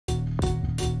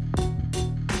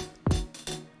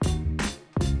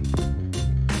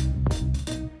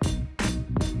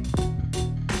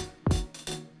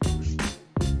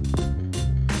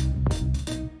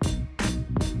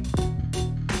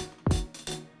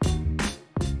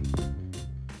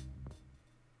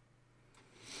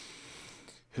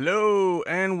Hello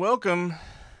and welcome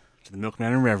to the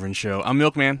MilkMan Revren show. I'm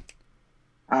Milkman,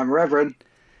 I'm Revren.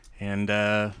 and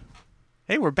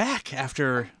hey, we're back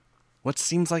after what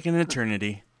seems like an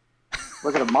eternity.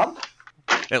 Was it a month?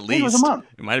 At I think it was a least month.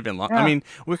 it might have been long. I Yeah. mean,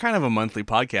 we're kind of a monthly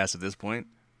podcast at this point,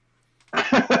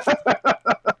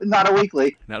 Not a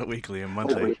weekly. not a weekly, a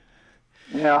monthly.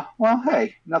 Yeah. Well,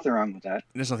 hey, nothing wrong with that.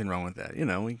 There's nothing wrong with that.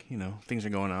 Things are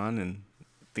going on and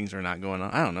things are not going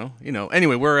on. I don't know.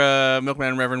 Anyway, we're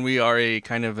MilkMan Revren. We are a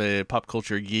kind of a pop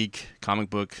culture geek, comic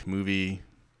book, movie,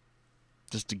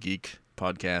 just a geek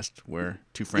podcast where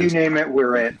two friends. You name it,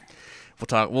 we're it. We'll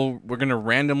talk. We're gonna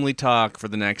randomly talk for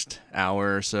the next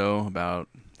hour or so about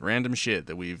random shit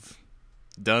that we've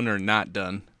done or not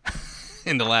done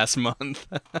in the last month.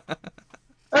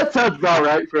 That sounds about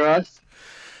right for us.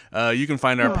 You can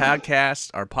find our podcast.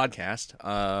 Our podcast.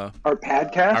 Our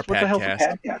podcast? What the hell's a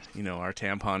podcast? Our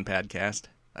tampon podcast.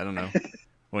 I don't know.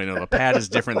 Wait, no, a pad is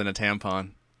different than a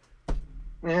tampon.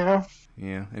 Yeah.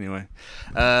 Yeah. Anyway,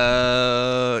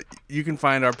 you can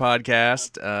find our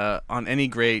podcast on any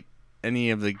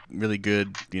of the really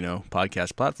good,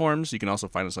 podcast platforms. You can also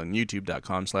find us on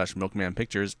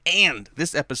youtube.com/milkmanpictures. And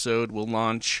this episode will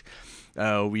launch.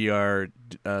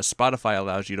 Spotify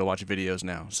allows you to watch videos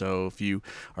now. So if you're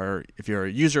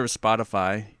a user of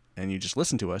Spotify and you just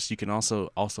listen to us, you can also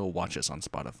watch us on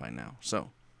Spotify now.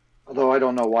 So, Although I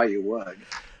don't know why you would.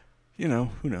 who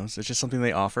knows? It's just something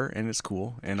they offer, and it's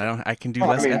cool. And I can do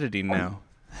less editing now.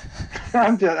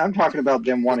 I'm talking about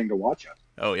them wanting to watch us.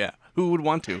 Oh yeah, who would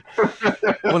want to?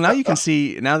 Well, now you can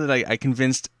see. Now that I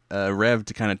convinced Rev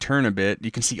to kind of turn a bit,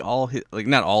 you can see all his,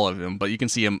 not all of him, but you can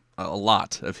see a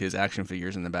lot of his action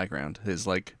figures in the background. His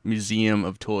museum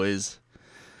of toys,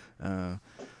 and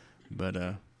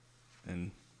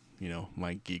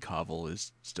my geek hovel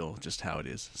is still just how it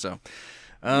is. So,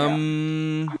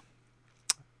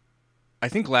 I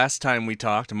think last time we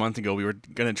talked a month ago, we were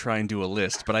gonna try and do a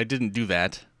list, but I didn't do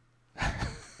that.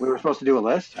 We were supposed to do a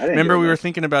list? I didn't Remember, we were list.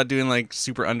 thinking about doing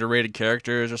super underrated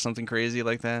characters or something crazy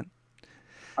like that.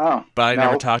 Oh. But I no.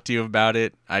 never talked to you about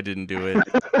it. I didn't do it.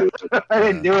 I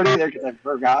didn't do it either because I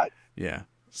forgot. Yeah.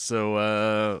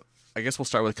 So I guess we'll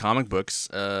start with comic books.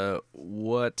 Where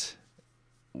would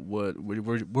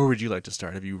you like to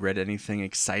start? Have you read anything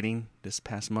exciting this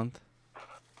past month?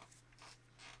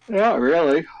 Yeah,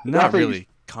 really. Not really.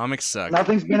 Comics suck.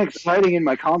 Nothing's been exciting in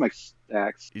my comics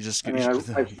stacks. You just.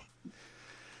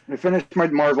 I finished my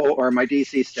Marvel or my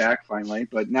DC stack finally,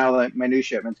 but now that my new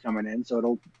shipment's coming in, so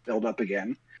it'll build up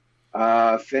again.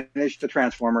 Finished the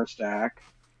Transformer stack.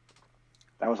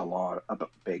 That was a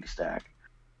big stack.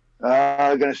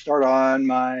 Gonna start on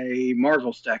my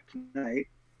Marvel stack tonight,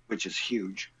 which is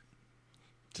huge.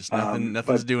 Just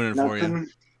nothing's doing it for you.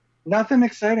 Nothing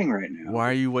exciting right now. Why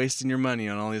are you wasting your money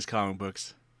on all these comic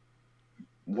books?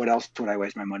 What else would I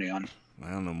waste my money on?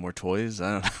 I don't know. More toys?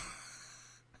 I don't know.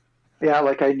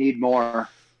 Yeah, I need more.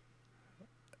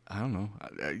 I don't know.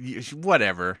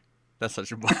 Whatever. That's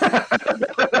such a.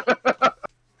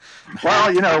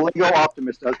 Well, Lego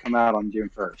Optimus does come out on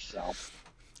June 1st, so.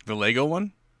 The Lego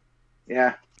one?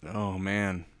 Yeah. Oh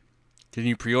man, can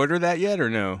you pre-order that yet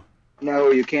or no? No,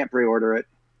 you can't pre-order it.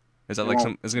 Is that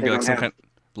Is it gonna be some kind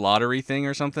of lottery thing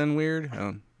or something weird?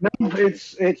 No,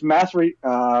 it's mass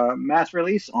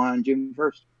release on June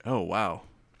 1st. Oh wow,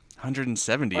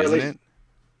 170, Or at isn't least- it?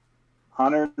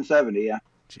 170, yeah.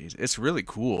 Jeez, it's really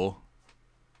cool.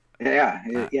 Yeah,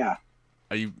 yeah.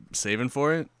 Are you saving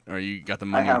for it, or you got the I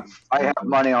money? have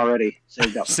money already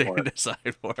saved up for saved it.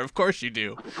 aside for? Of course you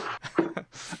do.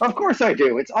 Of course I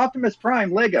do. It's Optimus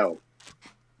Prime Lego.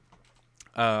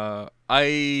 I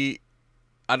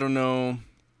don't know.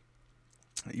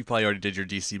 You probably already did your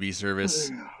DCB service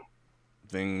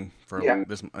thing for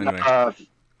this. Anyway, yeah,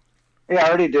 I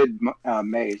already did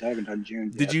May's. I haven't done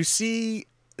June's did yet. you see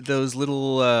those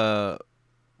little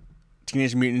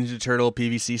Teenage Mutant Ninja Turtle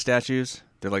PVC statues?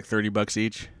 They're like $30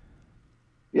 each.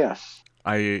 Yes.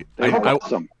 They're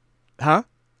awesome. Huh?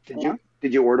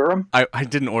 Did you order them? I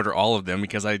didn't order all of them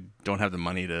because I don't have the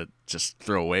money to just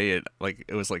throw away it.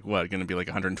 It was going to be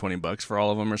 $120 for all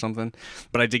of them or something.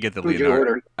 But I did get the Who'd you Leonardo.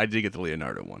 order? I did get the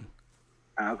Leonardo one.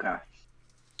 Okay.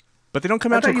 But they don't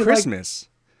come out till Christmas.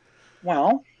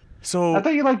 Well, So I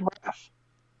thought you liked Raph.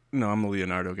 no, I'm a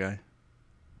Leonardo guy.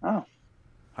 Oh.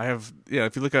 I have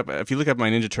If you look up my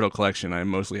Ninja Turtle collection, I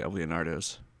mostly have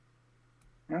Leonardos.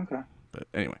 Okay. But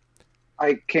anyway,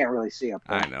 I can't really see up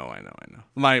there. I know.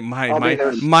 I'll be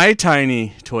there. My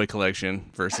tiny toy collection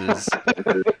versus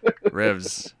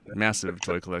Rev's massive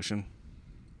toy collection.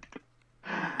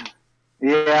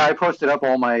 Yeah, I posted up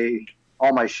all my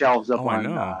shelves up Oh, I on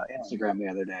know. Instagram the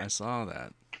other day. I saw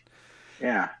that.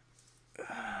 Yeah.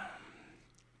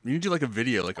 You need to do like a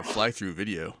video, like a fly-through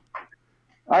video.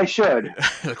 I should.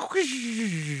 Like,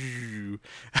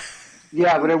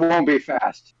 Yeah, but it won't be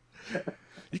fast.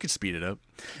 you could speed it up.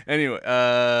 Anyway,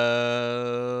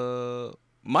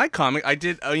 my comic, I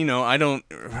did,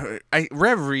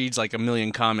 Rev reads like a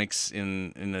million comics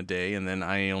in a day, and then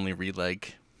I only read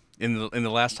like, in the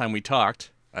last time we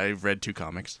talked, I read 2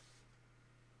 comics.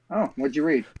 Oh, what'd you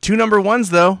read? 2 number ones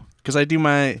though, because I do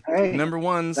my number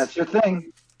ones. That's your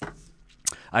thing.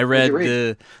 I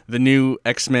read the new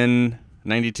X-Men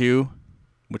 92,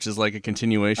 which is like a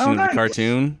continuation of the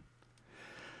cartoon.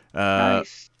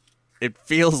 Nice. It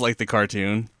feels like the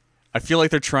cartoon. I feel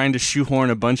like they're trying to shoehorn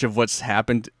a bunch of what's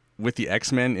happened with the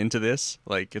X-Men into this.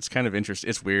 Like, it's kind of interesting.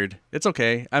 It's weird. It's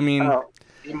okay. I mean,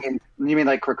 you mean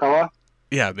like Krakoa?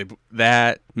 Yeah,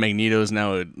 that Magneto's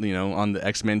now on the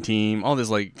X-Men team. All this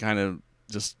like kind of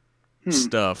just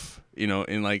stuff,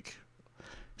 in like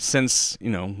since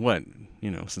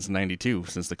since 92,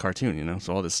 since the cartoon,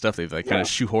 so all this stuff they've like kind of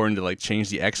shoehorned to like change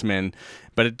the X-Men,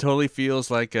 but it totally feels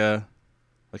like a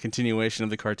continuation of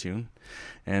the cartoon,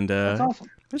 and that's awesome.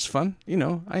 It's fun.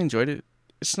 I enjoyed it.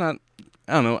 It's not,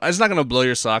 I don't know, it's not gonna blow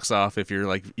your socks off if you're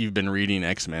like you've been reading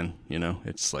X-Men.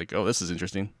 It's like, oh, this is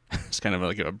interesting. It's kind of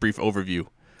like a brief overview,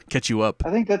 catch you up.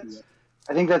 I think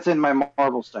that's in my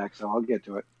Marvel stack, so I'll get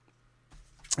to it.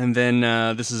 And then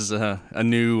this is a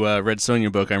new Red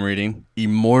Sonja book I'm reading,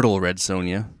 Immortal Red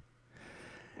Sonja.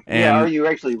 And are you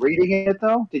actually reading it,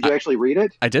 though? Did you actually read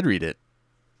it? I did read it.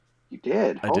 You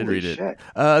did? I did read it.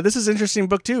 This is an interesting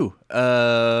book, too.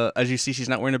 As you see, she's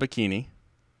not wearing a bikini.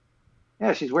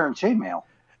 Yeah, she's wearing chainmail.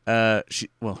 Her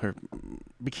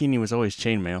bikini was always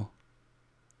chainmail.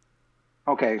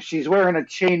 Okay, she's wearing a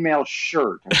chainmail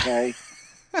shirt, okay?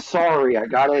 Sorry, I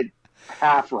got it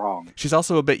half wrong. She's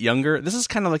also a bit younger. This is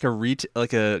kind of like I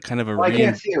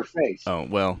can't see her face. Oh,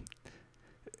 well.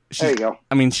 There you go.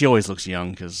 I mean, she always looks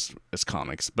young because it's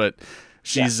comics, but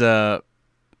she's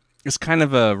it's kind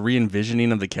of a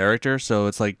re-envisioning of the character, so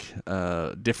it's like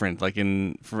different. Like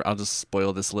I'll just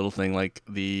spoil this little thing. Like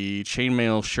the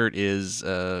chainmail shirt is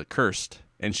cursed,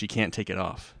 and she can't take it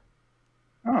off.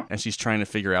 Oh. And she's trying to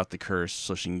figure out the curse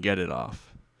so she can get it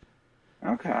off.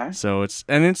 Okay. So it's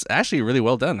actually really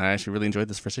well done. I actually really enjoyed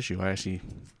this first issue. I'm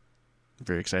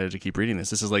very excited to keep reading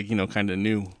this. This is like, kind of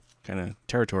new kind of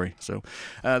territory. So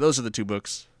those are the 2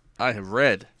 books I have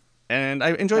read, and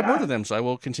I enjoyed both of them. So I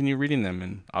will continue reading them,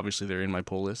 and obviously they're in my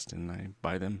pull list, and I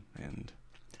buy them. And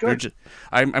good.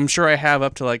 I'm sure I have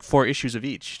up to like 4 issues of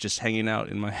each just hanging out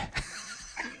in my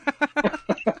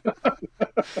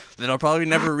that I'll probably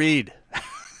never read.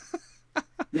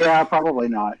 Yeah, probably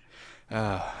not.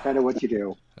 Kind of what you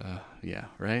do. Yeah,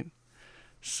 right?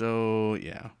 So,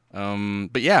 yeah.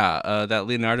 But yeah, that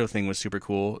Leonardo thing was super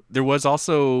cool. There was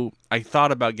also, I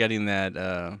thought about getting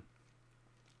that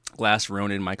Glass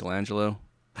Ronin Michelangelo.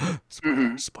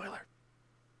 Spoiler.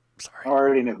 Sorry. I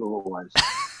already knew who it was.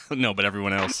 No, but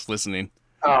everyone else listening.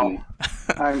 Oh,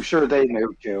 I'm sure they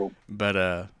knew too.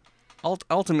 But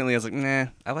ultimately, I was like, nah,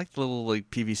 I like the little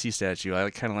like PVC statue. I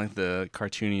kind of like the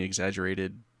cartoony,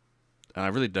 exaggerated. I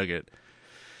really dug it.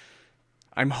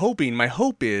 My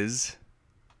hope is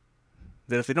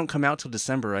that if they don't come out till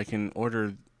December, I can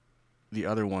order the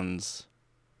other ones.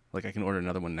 Like I can order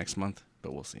another one next month,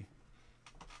 but we'll see.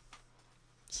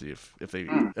 See if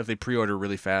they pre-order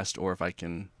really fast, or if I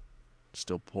can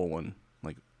still pull one,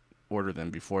 like order them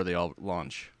before they all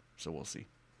launch. So we'll see.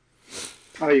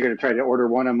 Oh, you're gonna try to order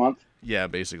one a month? Yeah,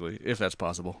 basically, if that's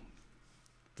possible.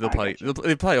 They've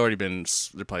probably already been.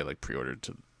 They're probably like pre-ordered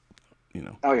to.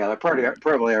 Oh yeah, they're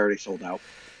probably already sold out.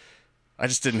 I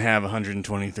just didn't have $120,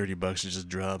 $30 to just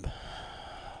drop,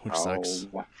 which sucks.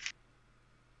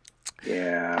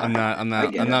 Yeah. I'm not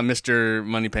Mr.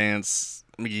 Money Pants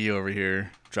McGee over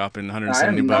here dropping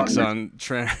 $170 on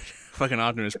fucking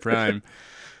Optimus Prime.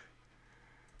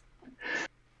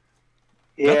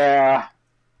 Yeah.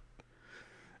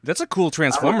 That's a cool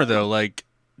Transformer though. Like,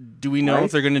 do we know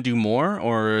if they're gonna do more,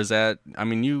 or is that? I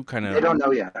mean, you kind of. They don't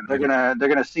know yet. They're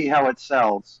gonna see how it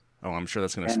sells. Oh, I'm sure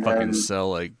that's gonna fucking sell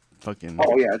like fucking.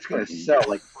 Oh yeah, it's gonna sell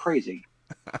like crazy.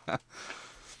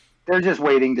 They're just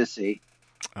waiting to see.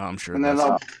 Oh, I'm sure. And then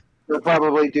they'll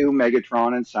probably do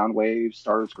Megatron and Soundwave,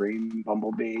 Starscream,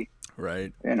 Bumblebee.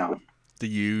 Right. The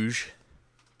huge.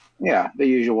 Yeah, the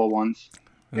usual ones.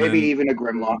 And maybe even a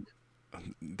Grimlock.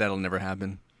 That'll never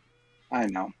happen. I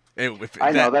know.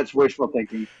 I know, that's wishful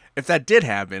thinking. If that did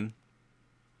happen,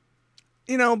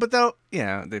 but they'll,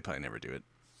 they probably never do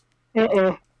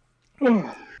it.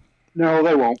 No,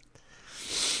 they won't.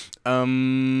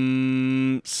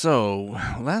 So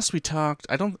last we talked,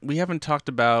 I don't think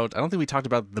we talked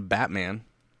about the Batman.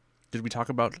 Did we talk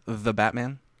about The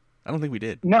Batman? I don't think we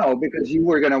did. No, because you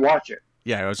were going to watch it.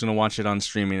 Yeah, I was gonna watch it on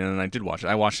streaming, and I did watch it.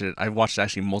 I watched it. I watched it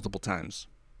actually multiple times.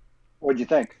 What'd you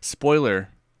think? Spoiler: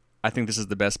 I think this is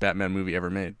the best Batman movie ever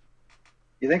made.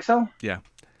 You think so? Yeah.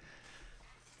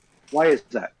 Why is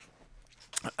that?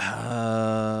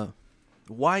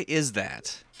 Why is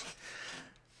that?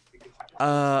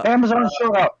 Amazon,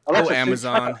 shut up. Alexa,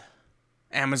 Amazon.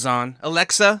 Amazon.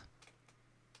 Alexa.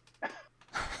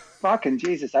 Fucking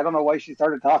Jesus! I don't know why she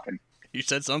started talking. You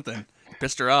said something.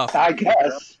 Pissed her off. I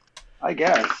guess.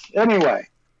 Anyway.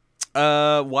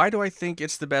 Why do I think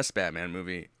it's the best Batman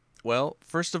movie? Well,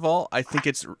 first of all, I think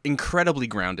it's incredibly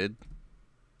grounded.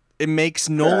 It makes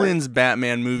Nolan's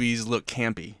Batman movies look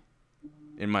campy,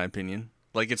 in my opinion.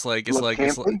 Like it's like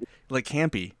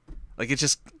campy. Like it's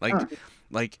just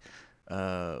like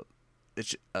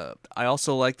it's I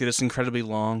also like that it's incredibly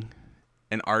long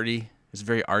and arty. It's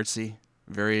very artsy,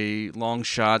 very long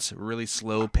shots, really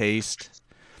slow paced.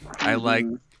 I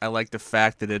like the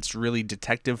fact that it's really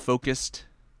detective focused,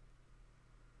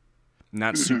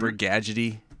 not super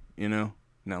gadgety, you know,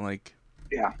 not like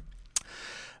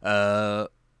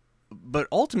but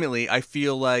ultimately, I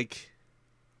feel like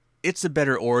it's a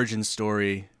better origin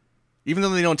story. Even though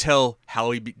they don't tell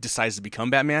how he decides to become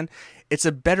Batman, it's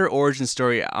a better origin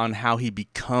story on how he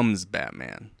becomes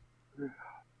Batman.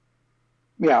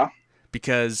 Yeah.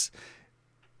 Because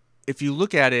if you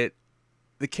look at it,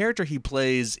 the character he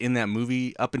plays in that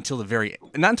movie not until the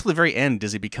very end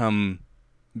does he become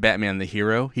Batman the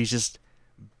hero. He's just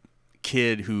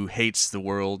kid who hates the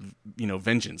world,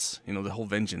 vengeance, the whole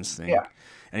vengeance thing. Yeah.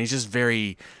 And he's just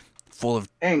very full of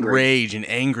rage and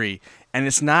angry. And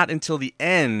it's not until the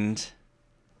end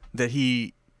that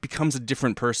he becomes a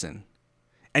different person.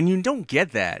 And you don't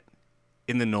get that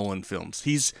in the Nolan films.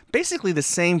 He's basically the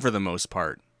same for the most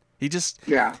part. He just,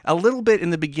 a little bit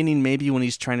in the beginning maybe when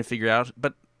he's trying to figure it out,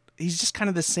 but he's just kind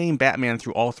of the same Batman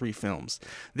through all three films.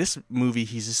 This movie,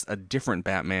 he's just a different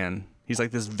Batman. He's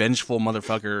like this vengeful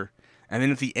motherfucker. And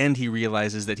then at the end, he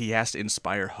realizes that he has to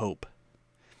inspire hope.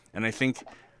 And I think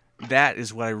that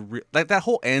is what like that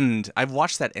whole end. I've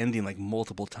watched that ending like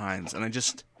multiple times, and I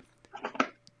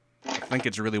think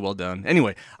it's really well done.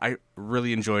 Anyway, I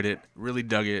really enjoyed it, really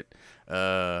dug it.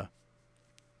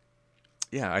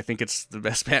 Yeah, I think it's the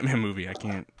best Batman movie.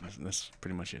 That's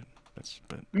pretty much it.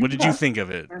 But what did you think of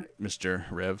it, Mr.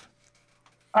 Rev?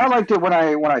 I liked it when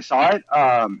I saw it.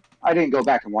 I didn't go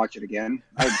back and watch it again.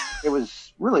 It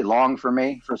was really long for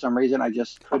me for some reason. I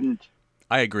just couldn't.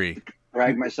 I agree.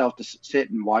 Drag myself to sit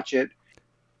and watch it,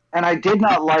 and I did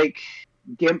not like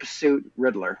Gimp Suit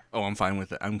Riddler. Oh, I'm fine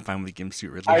with it. I'm fine with Gimp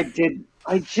Suit Riddler.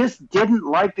 I just didn't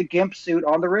like the Gimp suit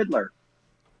on the Riddler.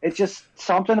 It just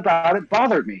something about it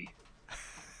bothered me.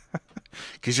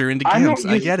 Because you're into Gimps,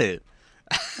 I get it.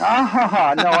 No,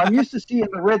 I'm used to seeing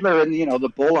the Riddler in the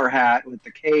bowler hat with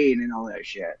the cane and all that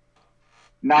shit,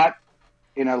 not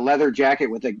in a leather jacket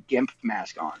with a Gimp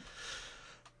mask on.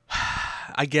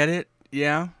 I get it.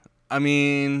 Yeah. I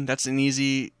mean, that's an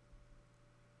easy...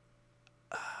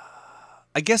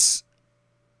 I guess,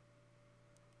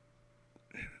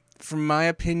 from my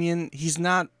opinion, he's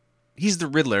the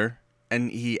Riddler, and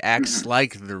he acts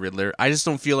like the Riddler. I just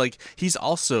don't feel like... He's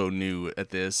also new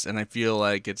at this, and I feel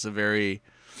like it's a very...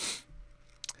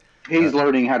 He's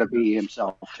learning how to be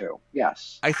himself, too.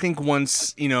 Yes. I think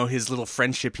once, his little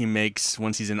friendship he makes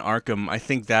once he's in Arkham, I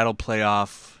think that'll play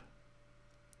off...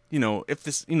 if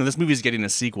this movie's getting a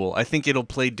sequel, I think it'll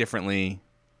play differently.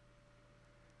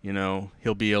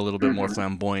 He'll be a little bit more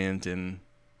flamboyant and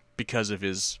because of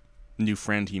his new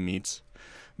friend he meets.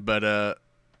 But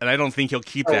and I don't think he'll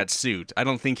keep that suit. I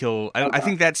don't think he'll. I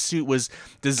think that suit was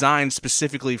designed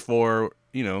specifically for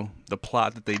the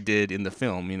plot that they did in the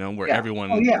film. Where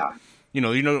everyone. Oh yeah.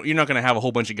 You're not going to have a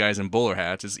whole bunch of guys in bowler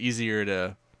hats. It's easier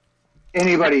to.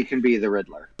 Anybody can be the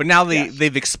Riddler. But now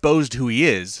they've exposed who he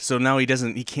is, so now he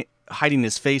can't. Hiding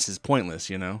his face is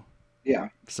pointless, Yeah.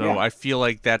 So I feel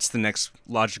like that's the next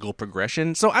logical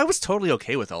progression. So I was totally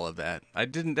okay with all of that.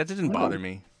 That didn't bother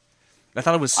me. I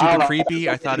thought it was super creepy.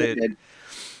 I thought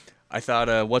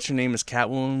what's her name is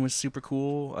Catwoman was super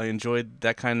cool. I enjoyed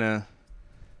that kind of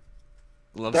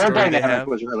love story they have. Their dynamic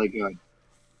was really good.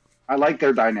 I like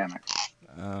their dynamic.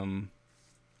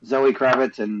 Zoe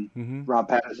Kravitz and Rob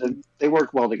Pattinson, they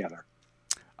work well together.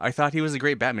 I thought he was a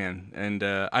great Batman, and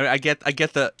I get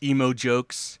the emo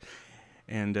jokes,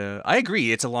 and I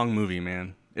agree it's a long movie,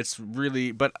 man. It's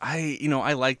really, but I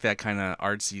like that kind of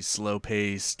artsy, slow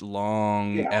paced,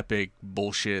 long, epic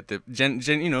bullshit that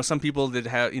some people that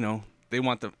have they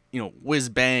want the whiz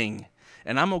bang,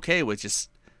 and I'm okay with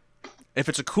just if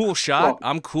it's a cool shot,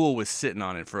 I'm cool with sitting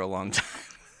on it for a long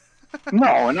time.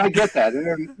 No, and I get that.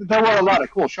 And there were a lot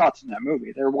of cool shots in that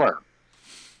movie. There were.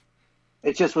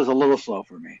 It just was a little slow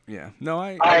for me. Yeah. No,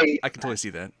 I can totally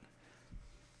see that.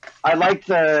 I liked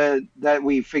that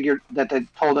we figured that they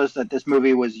told us that this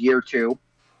movie was year 2.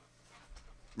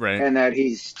 Right. And that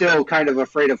he's still kind of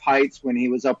afraid of heights when he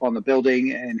was up on the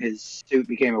building and his suit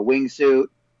became a wingsuit.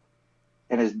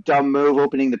 And his dumb move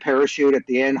opening the parachute at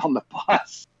the end on the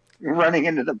bus, running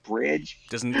into the bridge.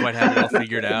 Doesn't quite have it all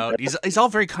figured out. He's all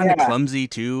very kind of clumsy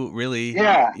too, really.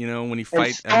 Yeah. You know, when he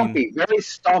fights. Stompy, very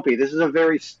stompy. This is a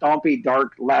very stompy,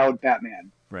 dark, loud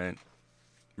Batman. Right.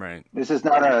 Right. This is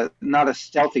not a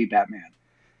stealthy Batman.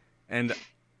 And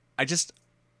I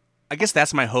guess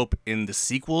that's my hope in the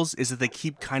sequels, is that they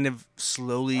keep kind of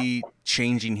slowly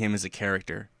changing him as a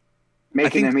character.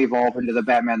 Making him evolve into the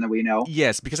Batman that we know.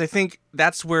 Yes, because I think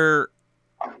that's where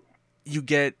you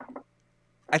get...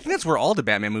 I think that's where all the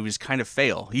Batman movies kind of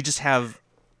fail. You just have...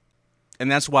 And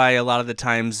that's why a lot of the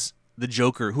times the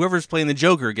Joker, whoever's playing the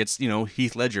Joker gets,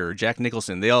 Heath Ledger or Jack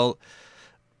Nicholson. They all...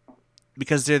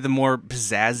 Because they're the more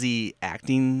pizzazzy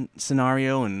acting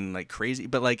scenario and like crazy.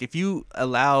 But like if you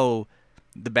allow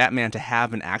the Batman to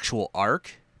have an actual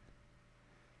arc,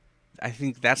 I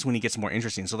think that's when he gets more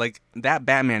interesting. So like that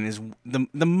Batman is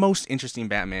the most interesting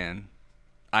Batman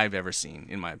I've ever seen,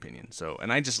 in my opinion. So,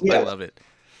 and I love it.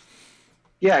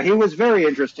 Yeah, he was very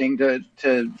interesting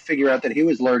to figure out that he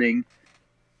was learning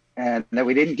and that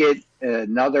we didn't get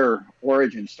another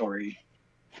origin story.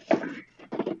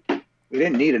 We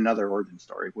didn't need another origin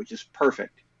story, which is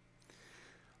perfect.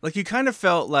 Like, you kind of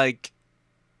felt like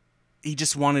he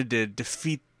just wanted to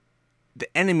defeat the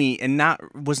enemy and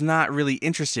was not really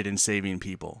interested in saving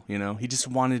people, He just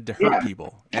wanted to hurt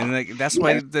people. And like that's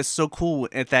why that's so cool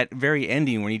at that very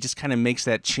ending when he just kind of makes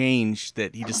that change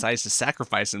that he decides to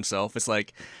sacrifice himself. It's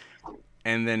like,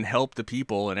 and then help the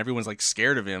people, and everyone's like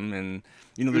scared of him. And,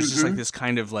 there's just like this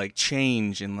kind of like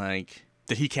change and like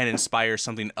that he can inspire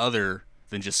something other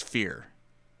than just fear.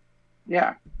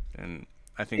 Yeah. And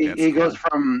I think he goes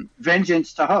from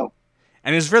vengeance to hope.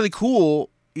 And it's really cool,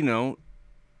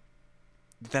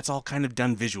 that's all kind of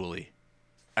done visually.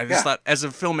 I just thought, as a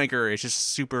filmmaker, it's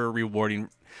just super rewarding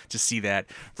to see that.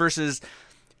 Versus,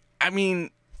 I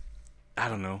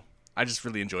don't know. I just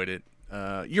really enjoyed it.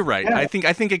 You're right. Yeah. I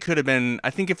think it could have been. I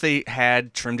think if they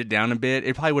had trimmed it down a bit,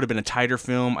 it probably would have been a tighter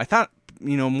film. I thought,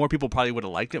 more people probably would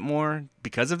have liked it more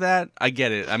because of that. I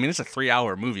get it. It's a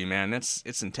 3-hour movie, man.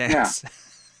 It's intense.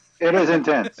 Yeah. It is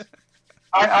intense.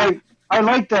 I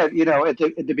like that.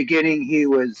 At the beginning, he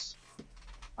was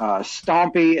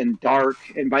stompy and dark,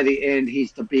 and by the end,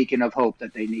 he's the beacon of hope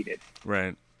that they needed.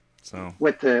 Right. So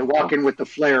with the walking with the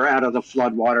flare out of the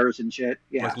floodwaters and shit.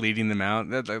 Yeah. Like leading them out.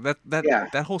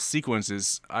 That whole sequence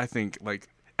is, I think, like.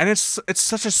 And it's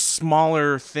such a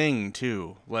smaller thing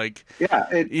too. Like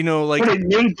but it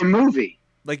made the movie.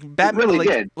 Like Batman, really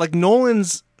did. Like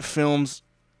Nolan's films,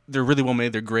 they're really well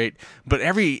made. They're great, but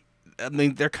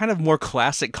they're kind of more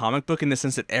classic comic book in the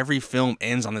sense that every film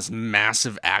ends on this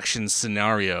massive action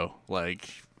scenario, like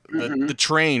the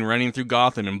train running through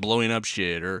Gotham and blowing up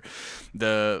shit, or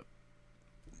the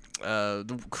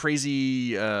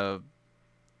crazy.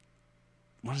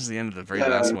 What is the end of the very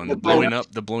last one? The blowing up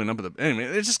of the. Anyway,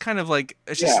 it's just kind of like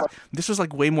this was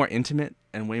like way more intimate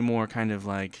and way more kind of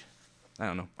like, I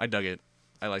don't know. I dug it.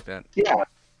 I like that. Yeah.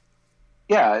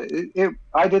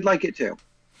 I did like it too,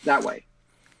 that way.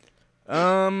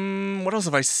 What else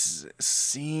have I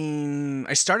seen?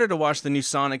 I started to watch the new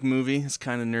Sonic movie. It's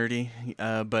kind of nerdy,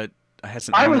 but I had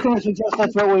some. I was going to suggest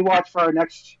that's what we watch for our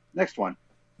next one.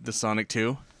 The Sonic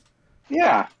 2.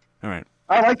 Yeah. All right.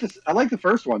 I like the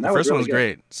first one. The first one was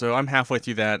great. So I'm halfway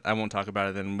through that. I won't talk about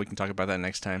it then. We can talk about that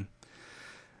next time.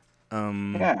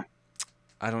 Yeah.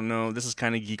 I don't know. This is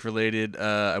kind of geek related.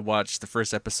 I watched the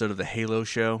first episode of the Halo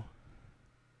show.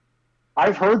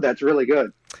 I've heard that's really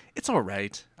good. It's all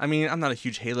right. I'm not a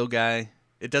huge Halo guy.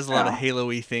 It does a lot of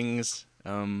Halo-y things.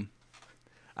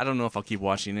 I don't know if I'll keep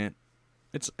watching it.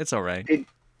 It's all right.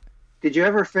 Did you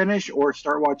ever finish or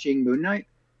start watching Moon Knight?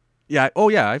 Yeah. Oh,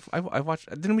 yeah. I've watched.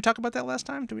 Didn't we talk about that last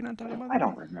time? Did we not talk about that? I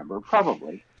don't remember.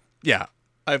 Probably. Yeah.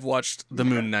 I've watched the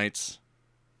Moon Knights.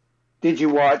 Did you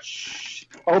watch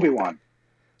Obi-Wan?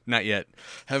 Not yet.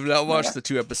 Have not watched the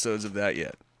 2 episodes of that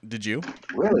yet. Did you?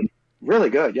 Really? Really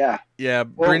good. Yeah. Yeah.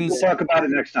 We'll talk about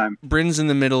it next time. Bryn's in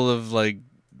the middle of like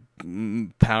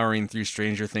powering through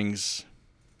Stranger Things.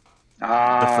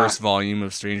 The first volume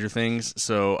of Stranger Things.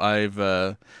 So I've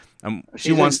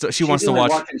she wants to watch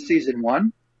watching season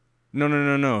 1.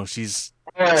 No. She's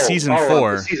season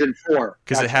 4. Season 4.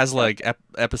 Because it has like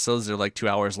episodes that are like 2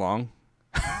 hours long.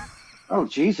 Oh,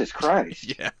 Jesus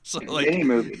Christ. Yeah, so Mini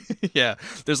movies. Yeah,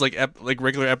 there's like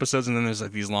regular episodes, and then there's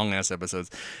like these long ass episodes.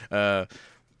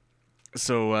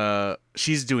 So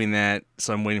she's doing that,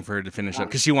 so I'm waiting for her to finish up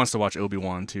because she wants to watch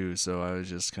Obi-Wan too. So I was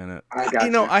just kind of,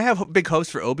 I have big hopes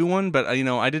for Obi-Wan, but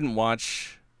I didn't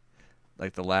watch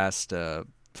like the last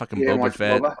fucking Boba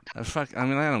Fett. Boba? I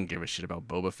mean, I don't give a shit about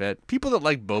Boba Fett. People that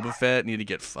like Boba Fett need to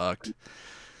get fucked.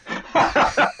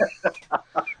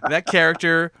 That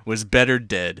character was better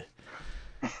dead.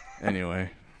 Anyway.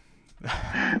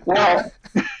 Well,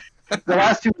 the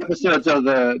last 2 episodes of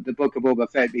the Book of Boba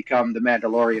Fett become the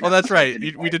Mandalorian. Oh, that's right.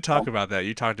 We did talk about that.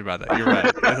 You talked about that. You're right.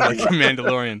 Like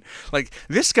Mandalorian. Like,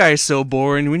 this guy is so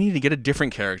boring. We need to get a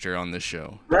different character on this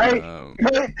show. Right?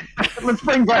 Let's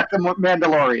bring back the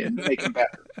Mandalorian. Make him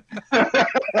better.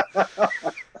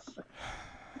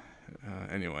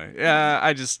 Anyway, yeah,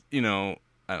 I just, I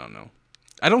don't know.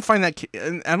 I don't find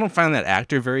that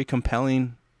actor very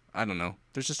compelling. I don't know.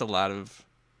 There's just a lot of...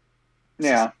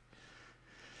 Yeah.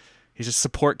 He's a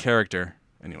support character.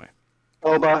 Anyway.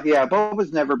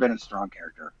 Boba's never been a strong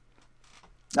character.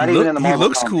 Not even in the Marvel He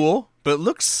looks comics. cool, but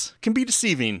looks can be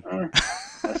deceiving.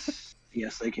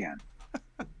 Yes, they can.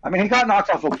 I mean, he got knocked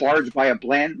off a barge by a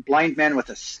blind man with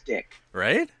a stick.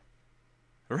 Right?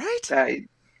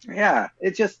 Yeah,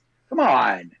 it's just, come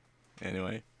on.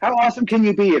 Anyway. How awesome can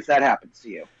you be if that happens to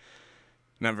you?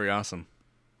 Not very awesome.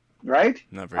 Right?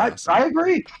 Not very awesome. I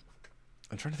agree.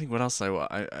 I'm trying to think what else I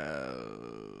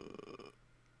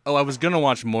was gonna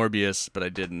watch Morbius, but I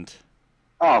didn't.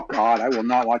 Oh God, I will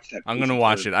not watch that. I'm gonna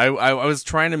watch it. I was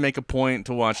trying to make a point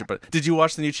to watch it, but did you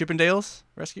watch the new Chippendales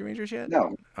Rescue Rangers yet?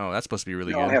 No. Oh, that's supposed to be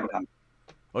really good. I haven't.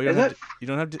 Oh, you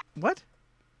don't have what?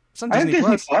 It's on I Disney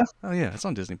have Disney Plus. Oh yeah, it's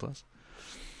on Disney Plus.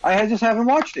 I just haven't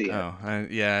watched it yet. Oh, I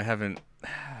haven't.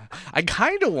 I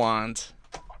kind of want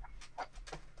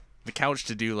the couch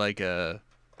to do like a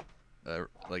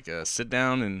sit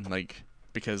down and like,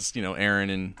 because Aaron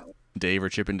and Dave are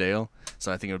Chip and Dale,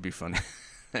 so I think it would be funny.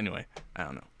 Anyway, I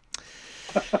don't know.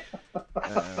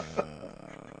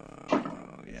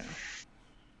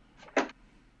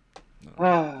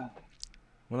 Yeah.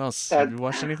 What else? Have you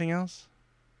watched anything else?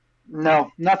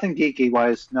 No, nothing geeky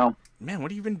wise. No. Man,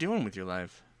 what have you been doing with your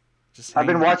life? I've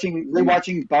been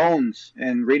rewatching Bones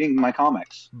and reading my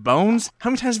comics. Bones? How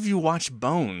many times have you watched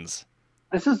Bones?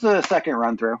 This is the second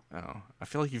run through. Oh, I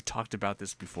feel like you've talked about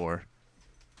this before.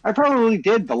 I probably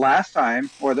did the last time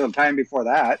or the time before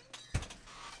that.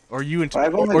 Or you and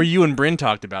Bryn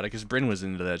talked about it because Bryn was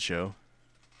into that show.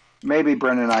 Maybe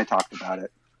Bryn and I talked about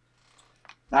it.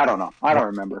 I don't know. I don't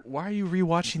remember. Why are you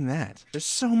rewatching that? There's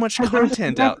so much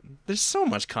content out. There's so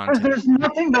much content. There's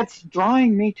nothing that's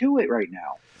drawing me to it right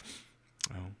now.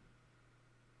 Oh.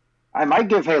 I might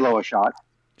give Halo a shot.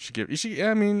 You should.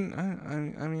 Yeah, I mean, I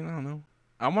don't know.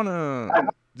 I wanna.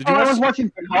 I was watching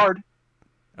Picard.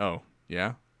 Oh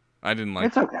yeah, I didn't like.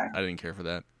 It's okay. I didn't care for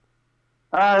that.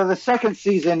 The second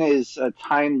season is a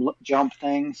time jump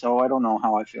thing, so I don't know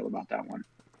how I feel about that one.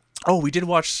 Oh, we did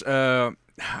watch. I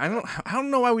don't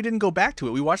know why we didn't go back to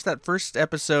it. We watched that first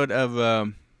episode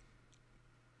of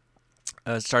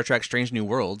Star Trek: Strange New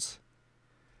Worlds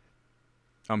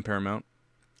on Paramount,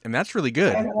 and that's really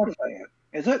good. I don't want to say it.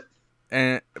 Is it?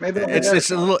 And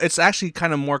it's actually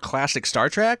kind of more classic Star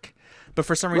Trek, but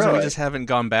for some reason we just haven't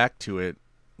gone back to it.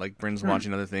 Like Bryn's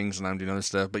watching other things and I'm doing other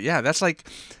stuff. But yeah, that's like,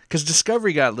 because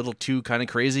Discovery got a little too kind of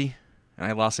crazy, and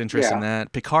I lost interest in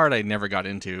that. Picard I never got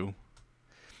into,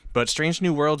 but Strange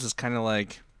New Worlds is kind of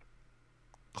like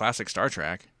classic Star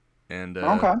Trek, and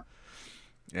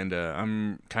and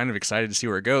I'm kind of excited to see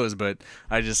where it goes. But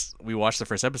we watched the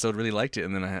first episode, really liked it,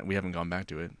 and then we haven't gone back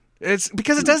to it. It's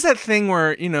because it does that thing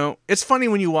where, it's funny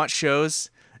when you watch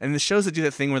shows, and the shows that do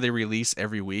that thing where they release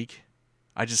every week,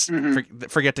 I just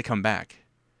forget to come back.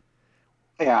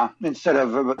 Yeah, instead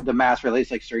of the mass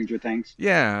release like Stranger Things.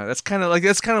 Yeah, that's kind of one of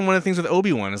the things with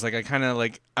Obi-Wan. Is like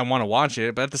I want to watch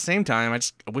it, but at the same time, I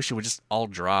wish it would just all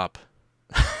drop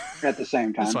at the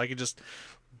same time, so I could just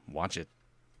watch it.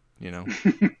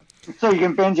 So you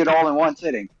can binge it all in one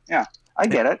sitting. Yeah, I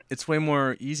get it. It's way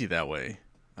more easy that way.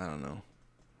 I don't know.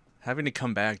 Having to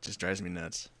come back just drives me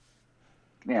nuts.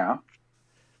 Yeah.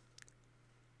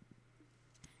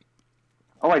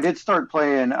 Oh, I did start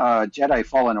playing Jedi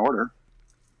Fallen Order.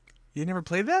 You never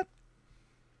played that?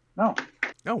 No.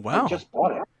 Oh, wow. I just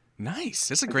bought it. Nice.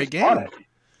 It's a great game.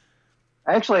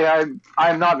 Actually,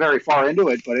 I'm not very far into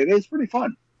it, but it is pretty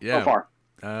fun so far.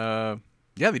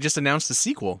 Yeah, they just announced the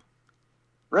sequel.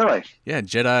 Really? Yeah,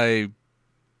 Jedi...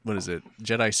 What is it?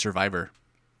 Jedi Survivor.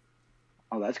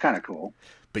 Oh, that's kind of cool.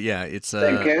 But yeah, it's...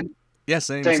 same kid? Yeah,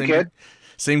 same kid?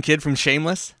 Same kid from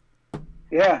Shameless?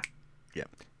 Yeah. Yeah.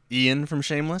 Ian from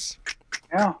Shameless?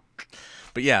 Yeah.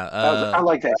 But yeah, I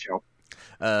like that show.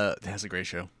 that's a great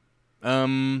show.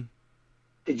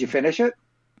 Did you finish it?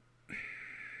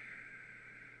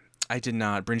 I did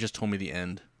not. Bryn just told me the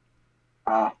end.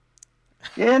 The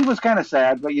end was kind of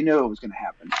sad, but you knew it was going to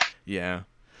happen. Yeah.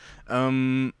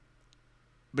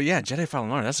 But yeah, Jedi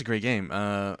Fallen Order, that's a great game.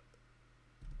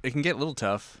 It can get a little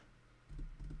tough.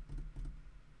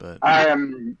 But I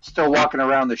am still walking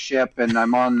around the ship, and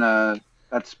I'm on.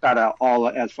 That's about all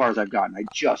as far as I've gotten. I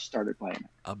just started playing it.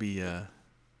 I'll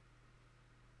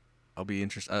be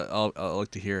interested. I'll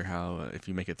like to hear how if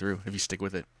you make it through, if you stick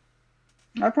with it.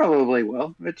 I probably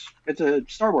will. It's a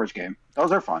Star Wars game.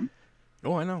 Those are fun.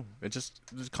 Oh, I know. It just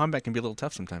the combat can be a little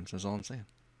tough sometimes. That's all I'm saying.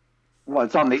 Well,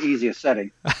 it's on the easiest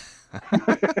setting.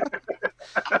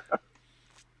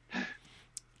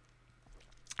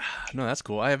 No, that's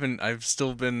cool. I've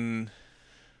still been.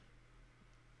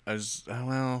 I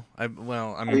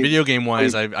mean, video game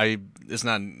wise, it's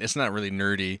not really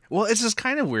nerdy. Well, it's just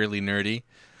kind of weirdly nerdy.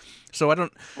 So I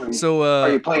don't. So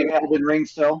are you playing Elden Ring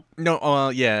still? No,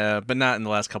 yeah, but not in the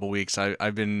last couple weeks.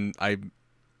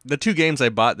 The two games I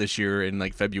bought this year in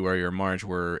like February or March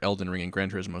were Elden Ring and Gran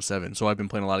Turismo 7. So I've been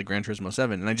playing a lot of Gran Turismo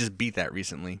 7, and I just beat that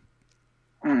recently.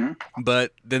 Mm-hmm.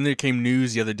 But then there came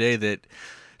news the other day that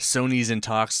Sony's in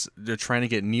talks. They're trying to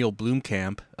get Neil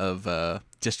Blomkamp of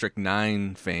District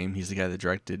 9 fame. He's the guy that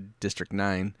directed District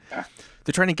 9. Yeah.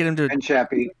 They're trying to get him to...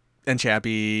 And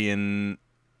Chappie and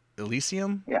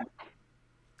Elysium?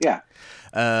 Yeah.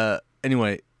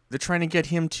 Anyway, they're trying to get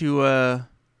him to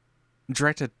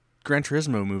direct a Gran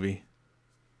Turismo movie.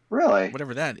 Really?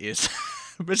 Whatever that is.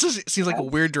 It just seems like a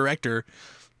weird director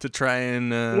to try and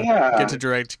get to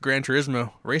direct Gran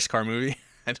Turismo race car movie.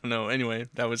 I don't know. Anyway,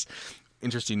 that was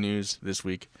interesting news this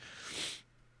week.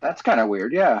 That's kind of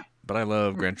weird, yeah. But I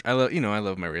love I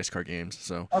love my race car games.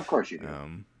 So of course you do.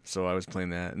 So I was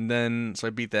playing that, and then I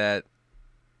beat that.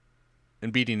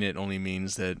 And beating it only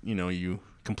means that you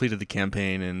completed the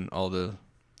campaign and all the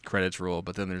credits roll.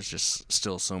 But then there's just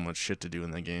still so much shit to do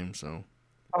in that game. So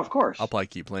of course I'll probably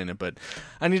keep playing it. But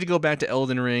I need to go back to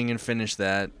Elden Ring and finish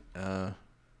that.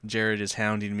 Jared is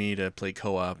hounding me to play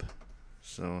co-op,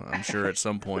 so I'm sure at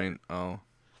some point I'll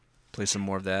play some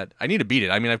more of that. I need to beat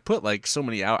it. I mean, I've put like so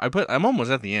many hours. I'm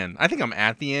almost at the end. I think I'm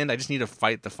at the end. I just need to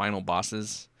fight the final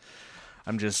bosses.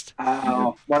 I'm just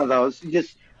one of those. You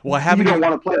don't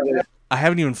want to play it. I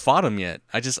haven't even fought them yet.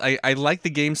 I like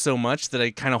the game so much that I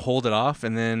kind of hold it off,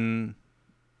 and then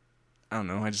I don't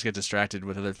know. I just get distracted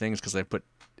with other things because I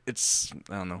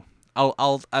don't know.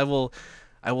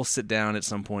 I will sit down at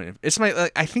some point.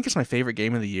 I think it's my favorite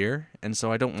game of the year, and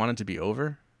so I don't want it to be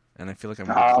over. And I feel like I'm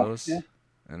really close. Yeah.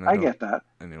 And I get that.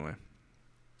 Anyway,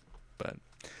 but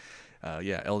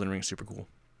yeah, Elden Ring's super cool.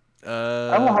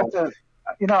 I will have to.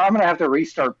 I'm gonna have to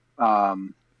restart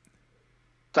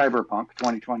Cyberpunk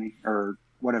 2020 or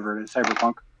whatever it is.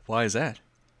 Cyberpunk. Why is that?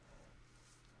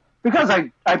 Because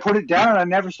I put it down and I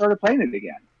never started playing it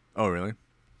again. Oh, really?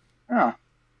 Yeah.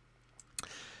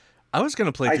 I was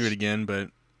gonna play through it again, but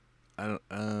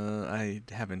I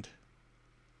haven't.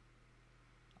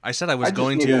 I said I was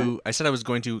going to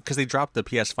because they dropped the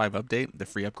PS5 update, the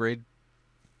free upgrade.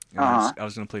 And I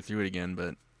was going to play through it again,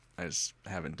 but I just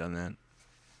haven't done that.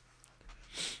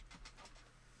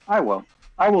 I will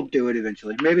do it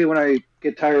eventually. Maybe when I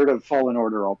get tired of Fallen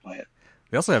Order, I'll play it.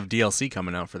 They also have DLC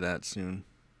coming out for that soon.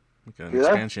 Like an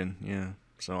expansion, yeah.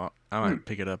 So I might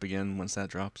pick it up again once that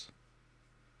drops.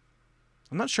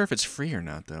 I'm not sure if it's free or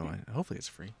not, though. Hopefully it's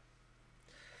free.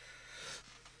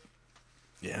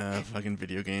 Yeah, fucking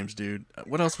video games, dude.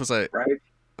 What else was I? Right.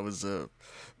 I was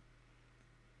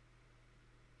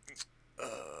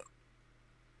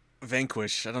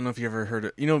Vanquish. I don't know if you ever heard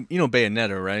of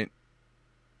Bayonetta, right?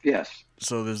 Yes.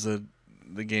 So there's the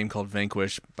game called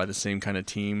Vanquish by the same kind of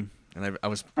team, and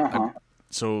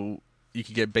so you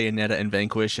could get Bayonetta and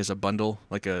Vanquish as a bundle,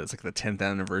 it's like the 10th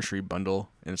anniversary bundle,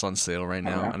 and it's on sale right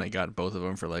now, and I got both of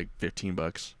them for like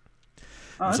 $15.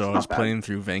 So I was playing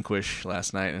through Vanquish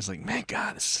last night, and it's like, man,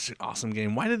 God, this is such an awesome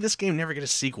game. Why did this game never get a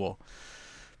sequel?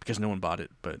 Because no one bought it,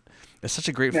 but it's such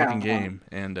a great fucking game,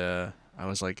 and I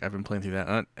was like, I've been playing through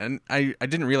that, and I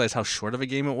didn't realize how short of a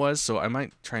game it was, so I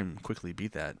might try and quickly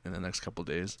beat that in the next couple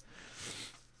days.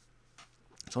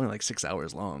 It's only like 6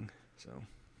 hours long, so.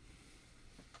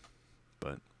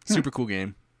 But super cool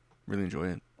game. Really enjoy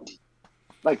it.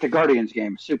 Like the Guardians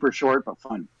game, super short but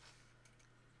fun.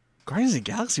 Guardians of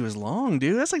the Galaxy was long,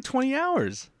 dude. That's like 20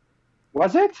 hours.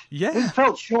 Was it? Yeah. It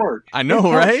felt short. I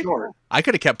know, right? Short. I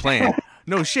could have kept playing.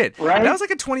 No shit. Right? That was like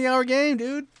a 20-hour game,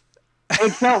 dude.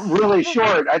 It felt really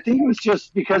short. I think it was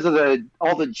just because of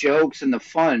all the jokes and the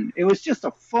fun. It was just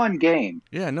a fun game.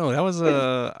 Yeah, no, that was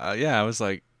yeah, I was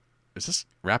like, is this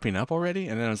wrapping up already?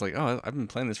 And then I was like, oh, I've been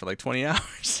playing this for like 20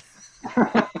 hours.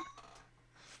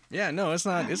 Yeah, no, it's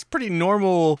not. It's pretty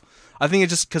normal. I think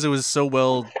it's just because it was so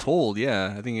well told.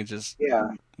 Yeah, I think it just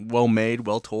Yeah. well made,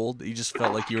 well told. You just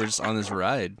felt like you were just on this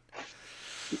ride.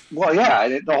 Well,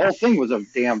 yeah, the whole thing was a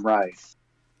damn ride.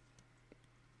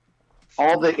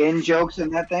 All the in jokes in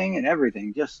that thing and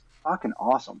everything, just fucking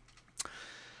awesome.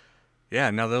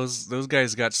 Yeah, now those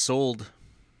guys got sold,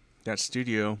 that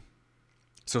studio.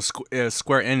 So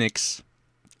Square Enix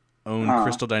owned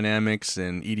Crystal Dynamics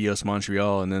and Eidos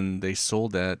Montreal, and then they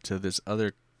sold that to this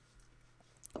other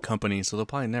company. So they'll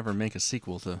probably never make a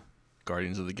sequel to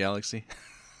Guardians of the Galaxy.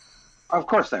 Of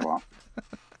course they won't.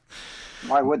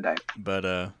 Why would they?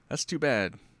 But that's too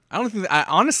bad. I don't think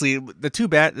honestly the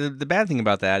bad thing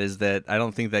about that is that I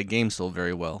don't think that game sold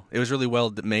very well. It was really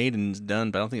well made and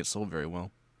done, but I don't think it sold very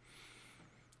well.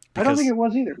 I don't think it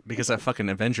was either. Because that fucking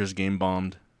Avengers game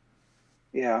bombed.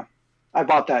 Yeah. I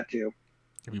bought that too.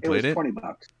 Have you played it? It was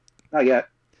 $20. Not yet.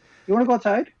 You want to go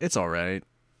outside? It's all right.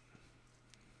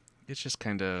 It's just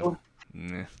kind of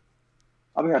nah.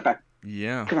 I'll be right back.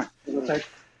 Yeah. Come on. Go outside.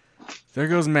 There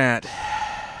goes Matt.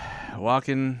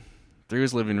 Walking through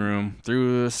his living room,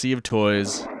 through a sea of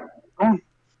toys. Go on. You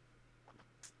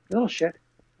little shit.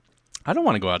 I don't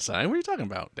want to go outside. What are you talking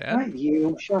about, Dad? Not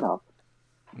you. Shut up.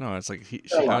 No, it's like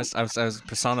I was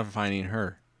personifying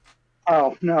her.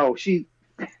 Oh, no.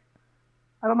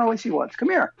 I don't know what she wants. Come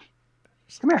here.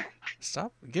 Come here.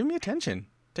 Stop. Give me attention.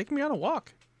 Take me on a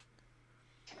walk.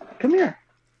 Come here.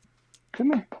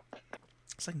 Come here.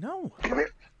 It's like, no. Come here.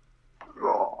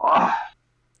 Oh.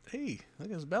 Hey, look,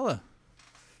 it's Bella.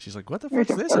 She's like, what the fuck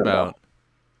is this about?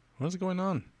 What's going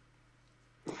on?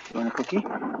 You want a cookie?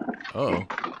 Oh,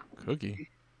 cookie.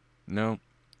 No.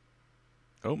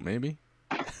 Oh, maybe.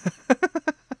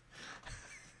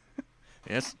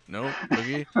 Yes. No.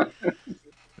 Cookie.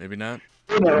 Maybe not.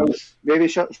 Who knows? Maybe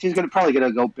she's probably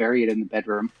gonna go bury it in the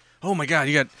bedroom. Oh my God!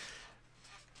 You got.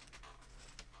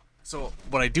 So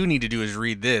what I do need to do is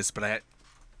read this, but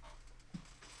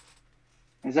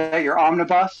Is that your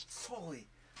omnibus?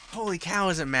 Holy cow!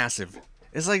 Is it massive?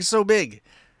 It's like so big.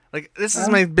 Like this is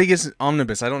my biggest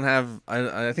omnibus. I don't have.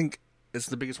 I think it's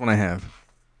the biggest one I have.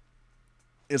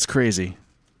 It's crazy.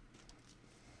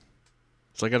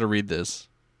 So I got to read this.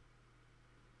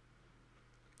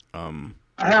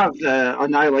 I have the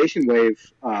Annihilation Wave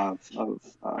of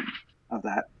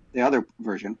that, the other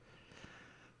version.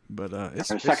 But it's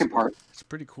the second part. It's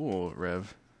pretty cool,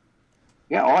 Rev.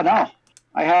 Yeah, oh no,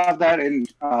 I have that in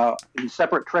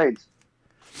separate trades.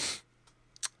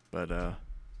 But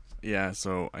yeah,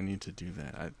 so I need to do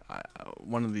that. I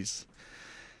one of these.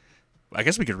 I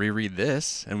guess we could reread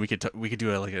this, and we could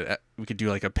do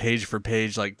like a page for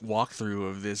page like walkthrough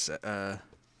of this.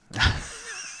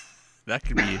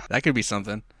 That could be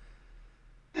something.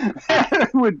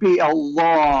 It would be a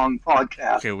long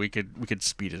podcast. Okay, we could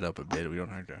speed it up a bit. We don't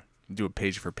have to do a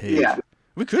page for page. Yeah.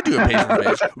 We could do a page for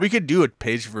page. We could do a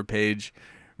page for page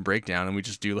breakdown, and we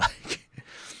just do like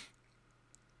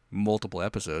multiple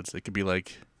episodes. It could be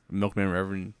like MilkMan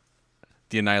Revren,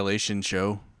 the Annihilation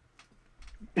Show.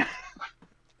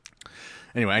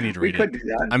 Anyway, I need to read it. Do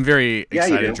that. I'm very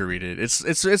excited to read it.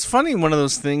 It's funny. One of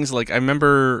those things. Like I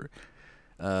remember,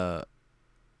 when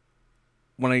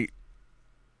I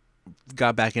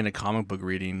got back into comic book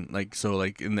reading, like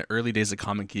in the early days of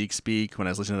Comic Geek Speak, when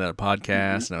I was listening to that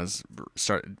podcast, and I was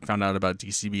found out about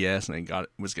DCBS, and I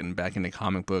was getting back into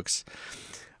comic books.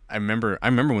 I remember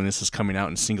when this was coming out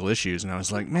in single issues, and I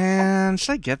was like, man,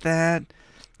 should I get that?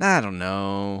 I don't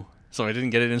know. So I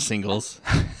didn't get it in singles.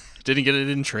 Didn't get it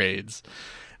in trades.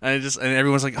 And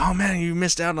everyone's like, oh man, you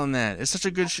missed out on that. It's such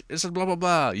a good, it's a blah, blah,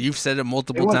 blah. You've said it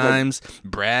multiple times.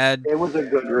 Brad. It was a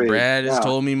good read. Brad has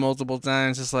told me multiple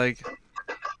times. It's like,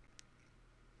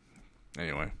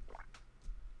 anyway.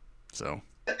 So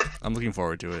I'm looking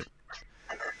forward to it.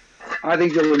 I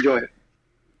think you'll enjoy it.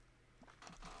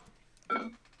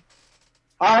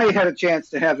 I had a chance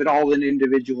to have it all in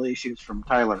individual issues from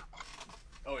Tyler.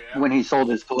 Oh yeah. When he sold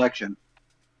his collection.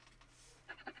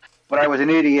 But I was an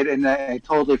idiot and I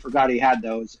totally forgot he had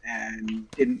those and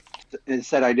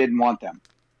said I didn't want them.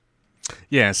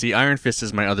 Yeah, see, Iron Fist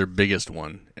is my other biggest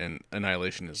one, and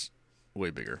Annihilation is way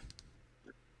bigger.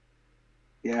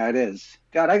 Yeah, it is.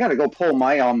 God, I got to go pull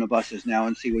my omnibuses now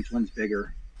and see which one's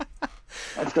bigger.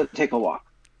 Let's go take a walk.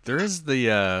 There is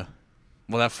the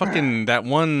that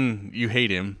one, you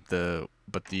hate him,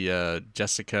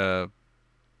 Jessica,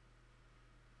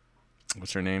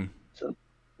 what's her name?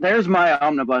 There's my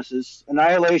omnibuses: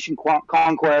 Annihilation,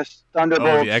 Conquest, Oh, the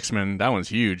Thunderbolts. X-Men. That one's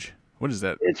huge. What is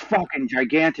that? It's fucking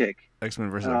gigantic. X-Men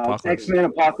versus Apocalypse. X-Men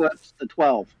Apocalypse, the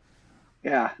 12.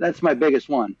 Yeah, that's my biggest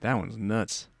one. That one's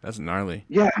nuts. That's gnarly.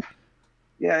 Yeah,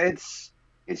 yeah, it's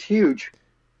huge.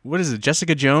 What is it?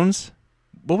 Jessica Jones?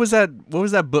 What was that? What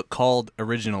was that book called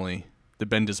originally? The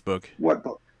Bendis book. What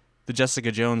book? The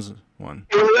Jessica Jones one.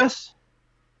 Alias?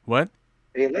 What?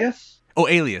 Alias? Oh,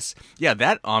 Alias. Yeah,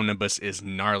 that omnibus is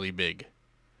gnarly big.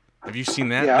 Have you seen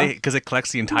that? Yeah. Because it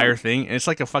collects the entire thing, and it's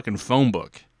like a fucking phone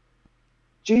book.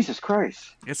 Jesus Christ.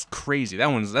 It's crazy.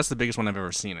 That's the biggest one I've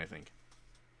ever seen, I think.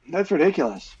 That's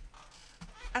ridiculous.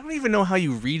 I don't even know how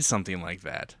you read something like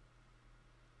that.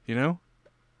 You know?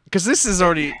 Because this is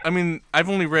already... I mean, I've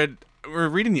only read...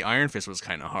 Reading the Iron Fist was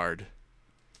kind of hard.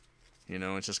 You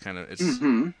know, it's just kind of... It's.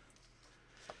 Mm-hmm.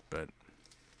 But...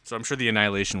 So I'm sure the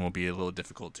Annihilation will be a little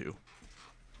difficult, too.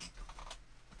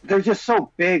 They're just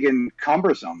so big and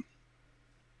cumbersome.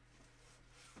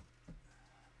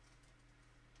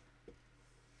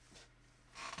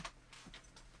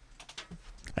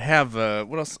 I have,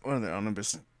 what else? What are the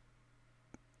omnibus?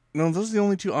 No, those are the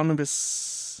only two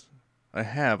omnibus I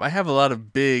have. I have a lot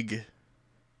of big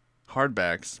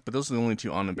hardbacks, but those are the only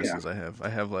two omnibuses I have. I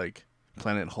have, like,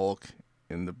 Planet Hulk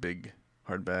in the big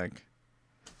hardback,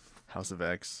 House of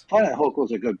X. Planet Hulk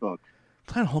was a good book.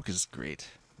 Planet Hulk is great.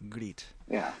 Great.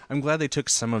 Yeah. I'm glad they took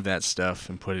some of that stuff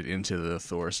and put it into the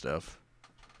Thor stuff.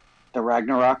 The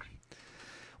Ragnarok?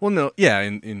 Well, no, yeah,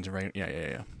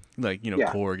 yeah. Like, you know,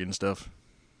 Yeah. Korg and stuff.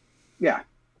 Yeah.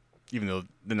 Even though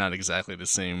they're not exactly the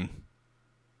same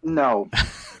No.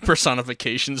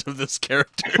 personifications of those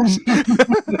characters.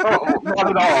 No, not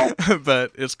at all.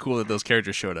 But it's cool that those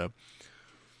characters showed up.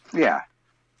 Yeah.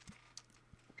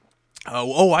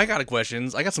 Oh, I got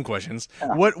questions. I got some questions.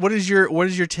 Yeah. What is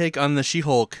your take on the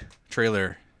She-Hulk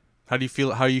trailer? How do you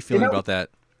feel? How are you feeling about that?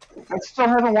 I still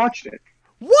haven't watched it.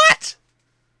 What?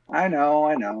 I know.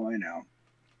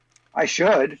 I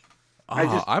should.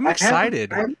 I'm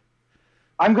excited.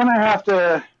 I'm gonna have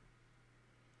to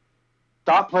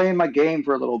stop playing my game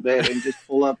for a little bit and just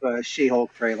pull up a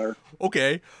She-Hulk trailer.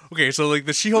 Okay. So like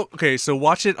the She-Hulk. Okay, so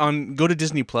watch it on. Go to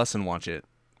Disney Plus and watch it.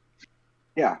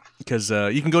 Yeah. Because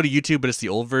you can go to YouTube, but it's the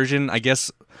old version. I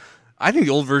guess. I think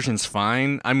the old version's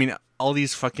fine. I mean, all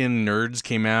these fucking nerds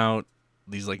came out.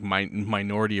 These like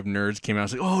minority of nerds came out.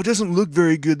 It's like, oh, it doesn't look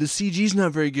very good. The CG's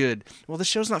not very good. Well, the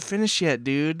show's not finished yet,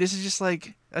 dude. This is just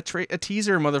like a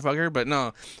teaser, motherfucker. But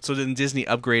no. So then Disney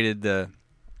upgraded the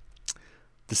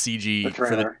CG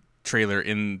for the trailer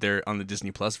in there on the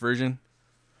Disney Plus version.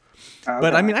 Okay.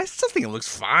 But I mean, I still think it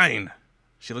looks fine.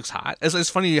 She looks hot. It's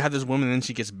funny you have this woman and then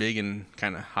she gets big and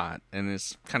kind of hot, and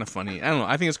it's kind of funny. I don't know.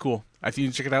 I think it's cool. I think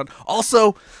you should check it out.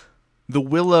 Also, the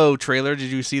Willow trailer.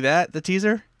 Did you see that? The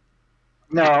teaser?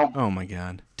 No. Oh my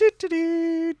god.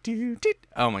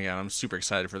 Oh my god. I'm super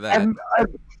excited for that. I'm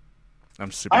super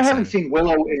excited. I haven't seen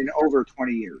Willow in over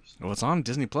 20 years. Well, it's on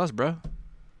Disney Plus, bro.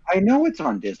 I know it's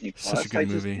on Disney Plus. Such a good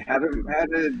movie. Just haven't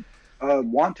had a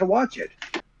want to watch it.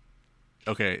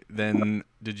 Okay, then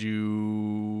did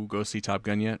you go see Top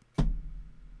Gun yet?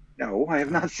 No, I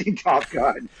have not seen Top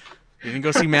Gun. You didn't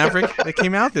go see Maverick? It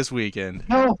came out this weekend.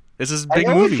 No. This is a big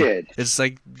movie. It's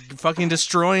like fucking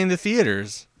destroying the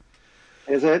theaters.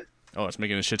 Is it? Oh, it's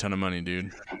making a shit ton of money,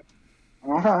 dude.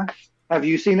 Uh-huh. Have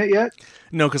you seen it yet?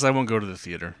 No, because I won't go to the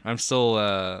theater. I'm still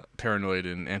paranoid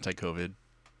and anti-COVID.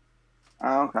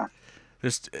 Oh, okay.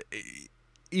 There's,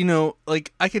 you know,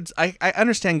 like I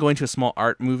understand going to a small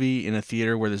art movie in a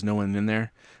theater where there's no one in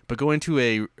there, but going to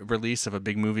a release of a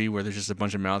big movie where there's just a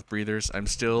bunch of mouth breathers, I'm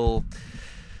still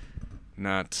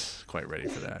not quite ready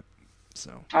for that.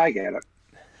 So I get it.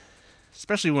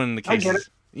 Especially when the case is,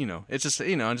 you know, it's just,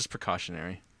 you know, just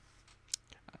precautionary.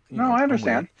 I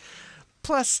understand.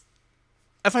 Plus,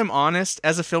 if I'm honest,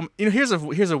 as a film, you know,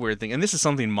 here's a weird thing, and this is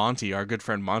something Monty, our good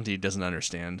friend Monty, doesn't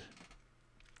understand.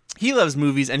 He loves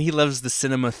movies, and he loves the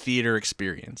cinema theater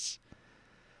experience.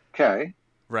 Okay.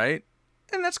 Right?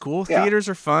 And that's cool. Yeah. Theaters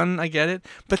are fun. I get it.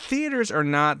 But theaters are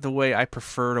not the way I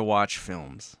prefer to watch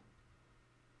films.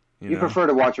 You prefer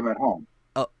to watch them at home?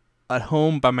 At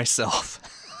home by myself.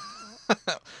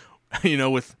 You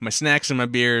know, with my snacks and my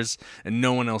beers and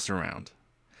no one else around.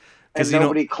 And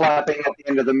nobody clapping at the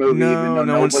end of the movie.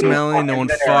 No one smelling, no one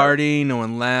farting, no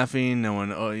one laughing, no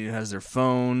one has their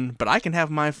phone. But I can have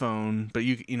my phone. But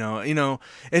you know,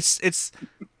 it's.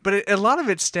 But a lot of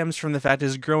it stems from the fact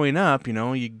is growing up, you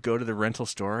know, you go to the rental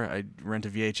store, I'd rent a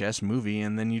VHS movie,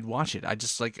 and then you'd watch it. And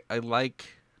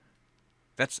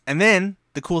then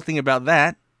the cool thing about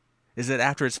that is that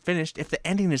after it's finished, if the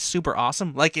ending is super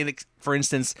awesome, like for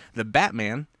instance, the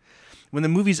Batman, when the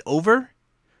movie's over,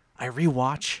 I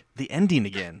rewatch the ending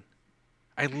again.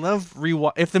 I love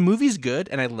if the movie's good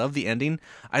and I love the ending,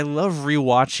 I love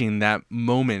rewatching that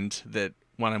moment that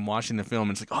when I'm watching the film,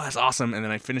 it's like, oh, that's awesome, and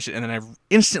then I finish it, and then I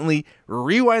instantly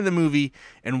rewind the movie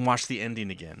and watch the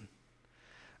ending again.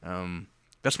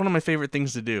 That's one of my favorite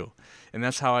things to do, and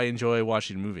that's how I enjoy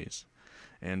watching movies.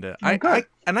 And I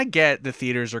get the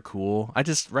theaters are cool.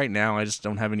 Right now I just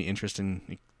don't have any interest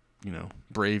in,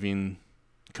 braving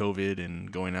COVID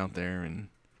and going out there, and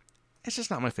it's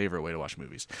just not my favorite way to watch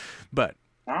movies. But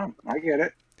I get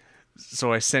it.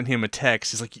 So I sent him a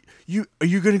text. He's like, are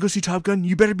you gonna go see Top Gun?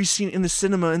 You better be seen in the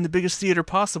cinema in the biggest theater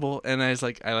possible. And I was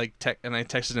like, I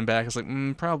texted him back. I was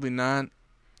like, probably not.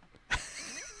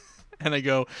 And I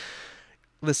go,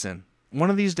 listen, one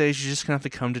of these days you're just gonna have to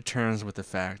come to terms with the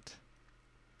fact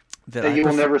that you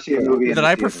will never see a movie. That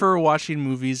I prefer watching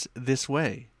movies this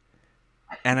way,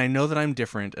 and I know that I'm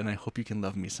different, and I hope you can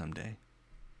love me someday.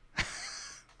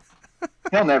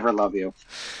 He'll never love you.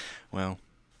 Well,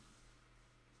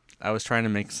 I was trying to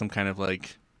make some kind of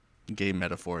gay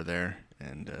metaphor there,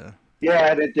 and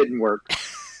yeah, it didn't work.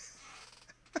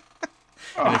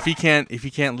 And if he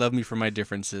can't love me for my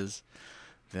differences,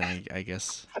 then I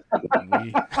guess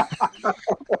we.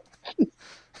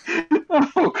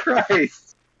 Oh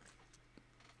Christ!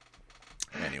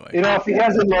 Anyway, if he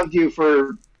hasn't loved you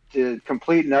for the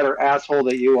complete and utter asshole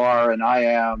that you are and I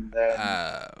am,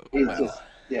 then he's just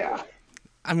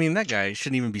I mean, that guy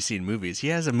shouldn't even be seeing movies. He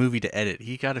has a movie to edit.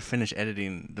 He got to finish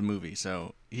editing the movie,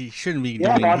 so he shouldn't be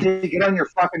doing. Monty, get on your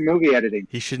fucking movie editing.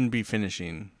 He shouldn't be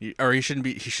finishing, he shouldn't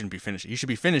be finishing. He should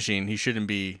be finishing. He shouldn't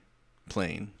be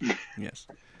playing. Yes.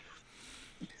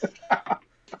 Oh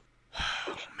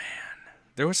man,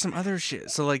 there was some other shit.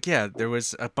 So there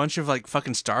was a bunch of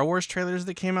fucking Star Wars trailers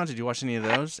that came out. Did you watch any of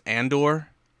those? Andor.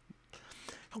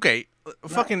 Okay,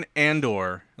 fucking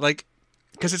Andor.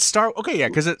 Because it's Star. Okay, yeah,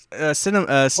 because it's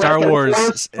Star Wars.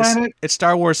 It's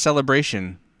Star Wars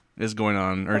Celebration is going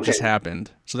on, or it just happened.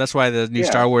 So that's why the new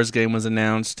Star Wars game was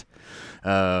announced.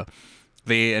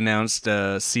 They announced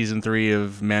season 3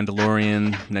 of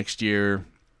Mandalorian next year.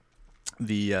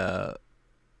 The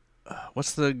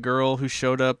what's the girl who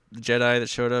showed up? The Jedi that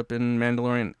showed up in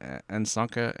Mandalorian?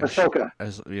 Ahsoka.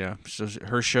 Yeah, so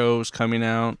her show's coming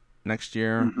out next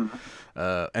year.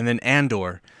 Mm-hmm. And then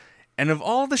Andor. And of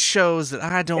all the shows that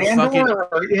I don't Andor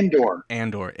or Indoor?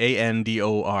 Andor,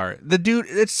 Andor. The dude,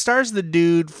 it stars the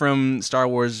dude from Star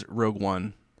Wars Rogue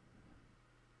One.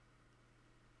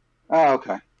 Oh,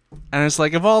 okay. And it's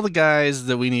of all the guys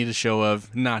that we need a show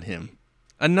of, not him.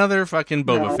 Another fucking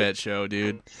Boba Fett show,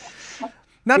 dude.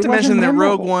 Not to mention that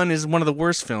Rogue One is one of the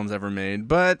worst films ever made,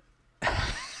 but...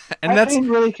 And I didn't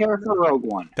really care for Rogue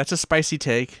One. That's a spicy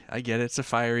take. I get it. It's a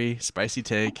fiery, spicy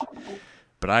take.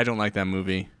 But I don't like that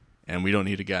movie. And we don't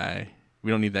need a guy.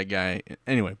 We don't need that guy.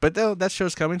 Anyway, but that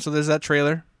show's coming, so there's that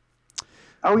trailer.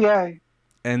 Oh, yeah.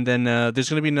 And then there's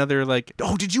going to be another,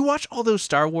 Oh, did you watch all those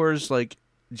Star Wars,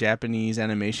 Japanese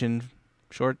animation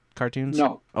short cartoons?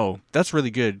 No. Oh, that's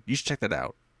really good. You should check that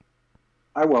out.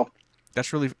 I will.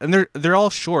 That's really... And they're all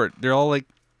short. They're all,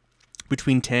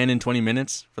 between 10 and 20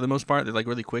 minutes, for the most part. They're,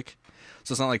 really quick.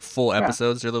 So it's not, full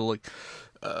episodes. They're little,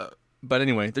 But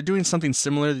anyway, they're doing something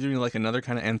similar. They're doing another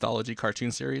kind of anthology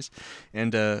cartoon series,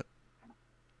 and Liam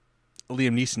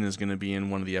Neeson is going to be in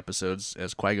one of the episodes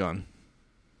as Qui-Gon.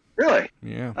 Really?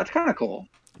 Yeah. That's kind of cool.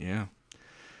 Yeah.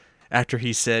 After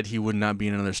he said he would not be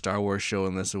in another Star Wars show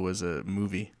unless it was a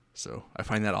movie, so I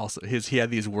find that also he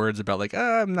had these words about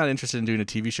I'm not interested in doing a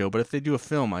TV show, but if they do a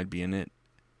film, I'd be in it.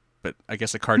 But I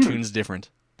guess a cartoon's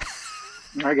different.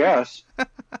 I guess.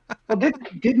 Well,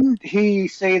 didn't he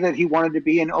say that he wanted to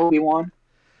be in Obi-Wan?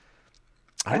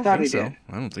 I thought he did.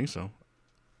 I don't think so.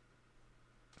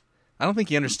 I don't think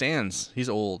he understands. He's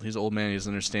old. He's an old man. He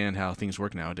doesn't understand how things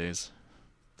work nowadays.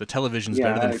 The television's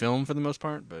better than film for the most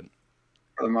part, but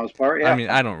for the most part, yeah. I mean,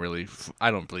 I don't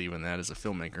believe in that as a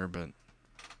filmmaker, but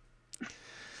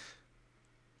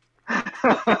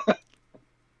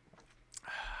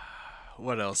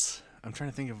what else? I'm trying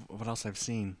to think of what else I've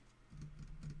seen.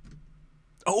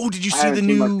 Oh, did you see the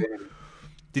new?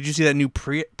 Did you see that new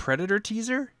Predator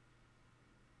teaser?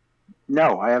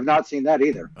 No, I have not seen that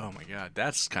either. Oh my god,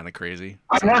 that's kind of crazy.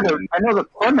 I know the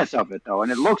premise of it though,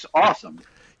 and it looks awesome.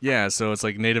 Yeah, so it's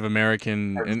Native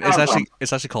American, and it's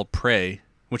actually called Prey,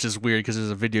 which is weird because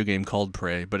there's a video game called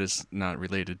Prey, but it's not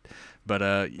related. But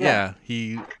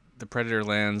the Predator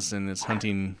lands and is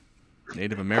hunting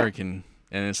Native American,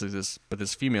 and it's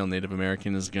this female Native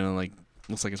American is gonna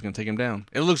looks like it's gonna take him down.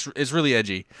 It's really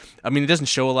edgy. I mean, it doesn't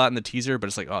show a lot in the teaser, but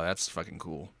it's oh, that's fucking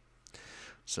cool.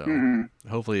 So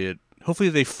hopefully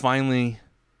they finally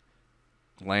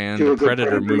land to a a good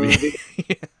Predator movie. movie.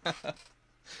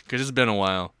 Because it's been a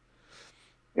while.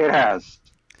 It has.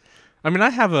 I mean, I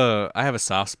have a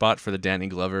soft spot for the Danny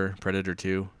Glover Predator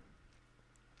 2.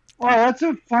 Well, that's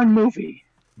a fun movie.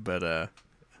 But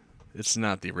it's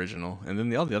not the original. And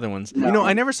then all the other ones. No. You know,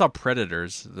 I never saw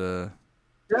Predators.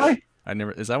 Really?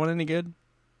 Is that one any good?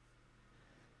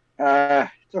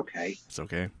 It's okay. It's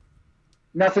okay.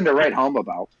 Nothing to write home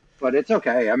about, but it's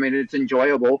okay. I mean, it's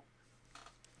enjoyable.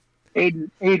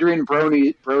 Adrian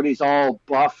Brody's all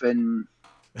buff and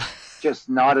just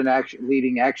not an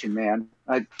leading action man.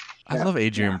 I love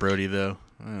Adrian Brody though.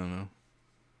 I don't know.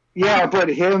 Yeah, but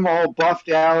him all buffed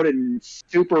out and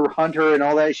super hunter and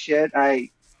all that shit. I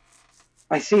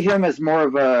see him as more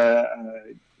of a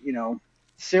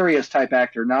serious type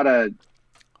actor, not a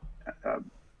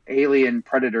alien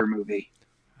predator movie.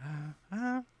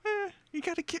 You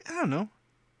gotta get. I don't know.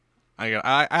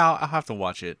 I'll have to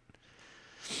watch it.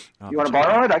 You want to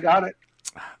borrow it? I got it.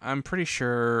 I'm pretty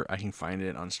sure I can find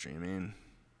it on streaming.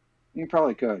 You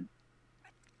probably could.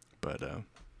 But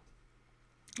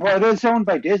well, it is owned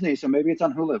by Disney, so maybe it's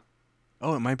on Hulu.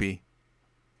 Oh, it might be.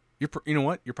 You know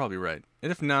what? You're probably right.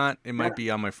 And if not, it might be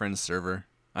on my friend's server.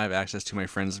 I have access to my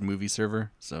friend's movie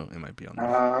server, so it might be on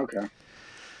there. Okay.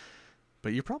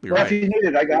 But you're probably well, right. If you need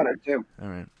it, I got it too. All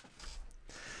right.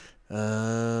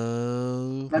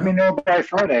 Let me know by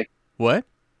Friday. What?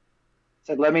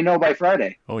 Said let me know by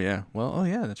Friday. Oh yeah. Well, oh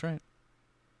yeah, that's right.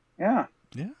 Yeah.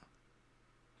 Yeah.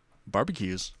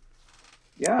 Barbecues.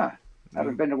 Yeah. I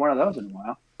haven't been to one of those in a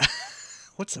while.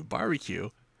 What's a barbecue?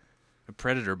 A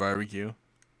Predator barbecue.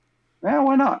 Yeah,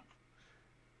 why not?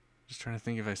 Just trying to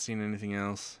think if I've seen anything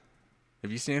else.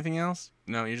 Have you seen anything else?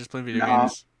 No, you're just playing video No.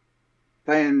 games.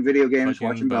 Playing video games, Fucking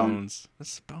watching Bones.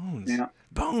 That's Bones. Yeah.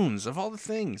 Bones, of all the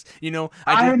things. You know,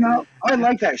 I know. I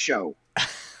like that show.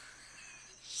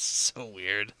 So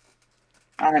weird.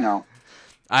 I know.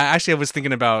 I was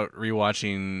thinking about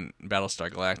rewatching Battlestar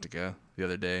Galactica the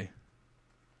other day.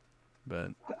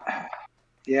 But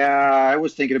yeah, I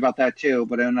was thinking about that too,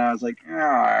 but then I was like,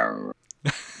 oh.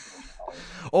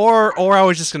 or I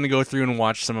was just gonna go through and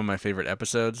watch some of my favorite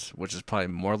episodes, which is probably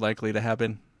more likely to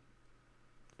happen.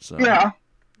 So yeah.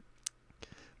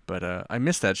 But I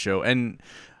missed that show, and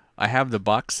I have the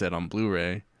box set on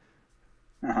Blu-ray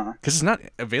because it's not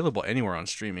available anywhere on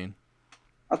streaming.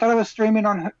 I thought it was streaming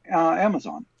on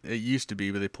Amazon. It used to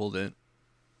be, but they pulled it.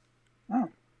 Oh.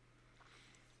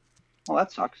 Well,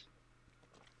 that sucks.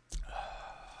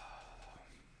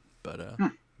 But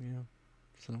yeah.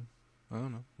 So I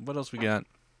don't know. What else we got?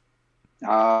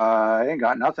 I ain't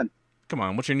got nothing. Come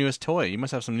on, what's your newest toy? You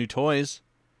must have some new toys.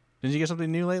 Didn't you get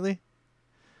something new lately?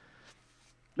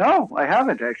 No, I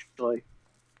haven't actually.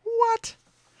 What?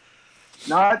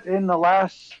 Not in the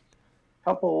last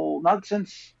couple. Not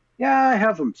since. Yeah, I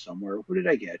have them somewhere. What did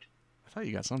I get? I thought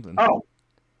you got something. Oh,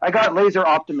 I got Laser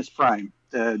Optimus Prime,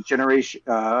 the generation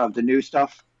of the new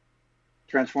stuff,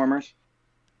 Transformers.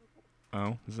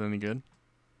 Oh, is that any good?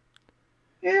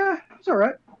 Yeah, it's all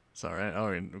right. It's all right. Oh,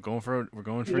 we're going for.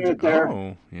 There.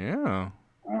 Oh, yeah.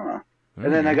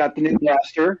 And then I got the new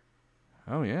blaster.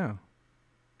 Oh yeah.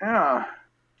 Yeah.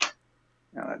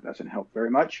 Now that doesn't help very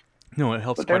much. No, it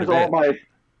helps But quite a there's bit. all my.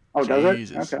 Oh,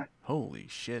 Jesus. does it? Okay. Holy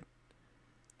shit.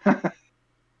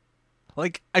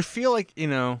 Like, I feel like,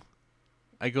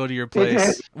 I go to your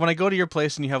place. When I go to your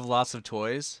place and you have lots of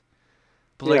toys.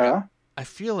 But, like, yeah. I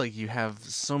feel like you have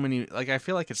so many. Like, I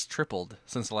feel like it's tripled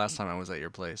since the last time I was at your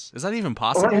place. Is that even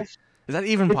possible? Well, Is that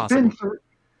even possible?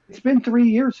 It's been 3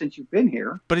 years since you've been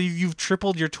here. But you've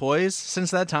tripled your toys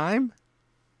since that time?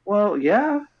 Well,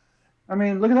 yeah. I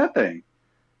mean, look at that thing.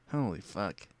 Holy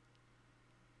fuck.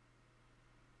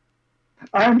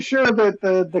 I'm sure that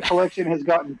the collection has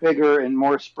gotten bigger and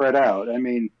more spread out. I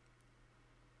mean,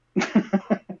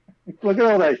 look at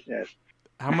all that shit.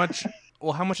 How much?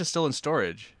 Well, how much is still in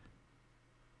storage?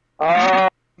 About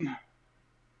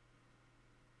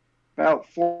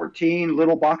 14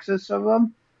 little boxes of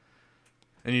them.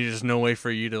 And you just no way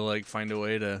for you to like find a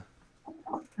way to.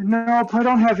 No, I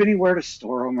don't have anywhere to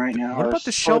store them right now. What about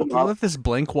the shelf? What about this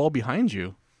blank wall behind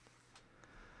you?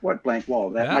 What blank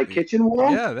wall? My kitchen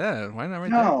wall? Yeah, that. Why not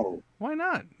right there? No. Why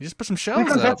not? You just put some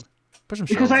shelves up. Put some shelves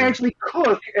because I up. actually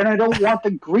cook, and I don't want the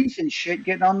grease and shit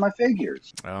getting on my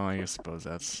figures. Oh, I suppose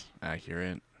that's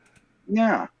accurate.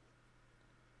 Yeah.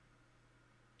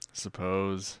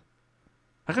 Suppose.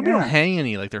 How come you don't hang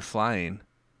any like they're flying?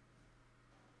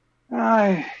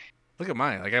 Look at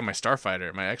mine. Like, I got my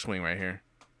Starfighter, my X-Wing right here.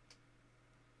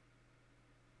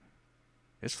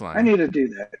 It's flying. I need to do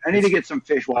that. I need to get some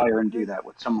fish wire and do that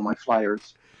with some of my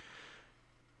flyers.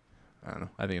 I don't know.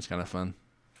 I think it's kind of fun.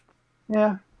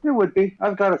 Yeah. It would be.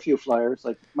 I've got a few flyers,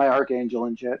 like my Archangel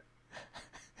and shit.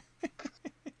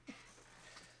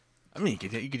 I mean,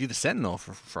 you could do the Sentinel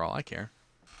for all I care.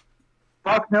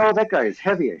 Fuck no, that guy is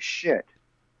heavy as shit.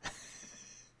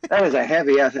 That is a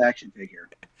heavy ass action figure.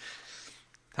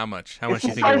 How much? How much do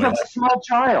you It's the think it size of weighs? a small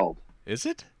child. Is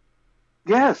it?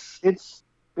 Yes, it's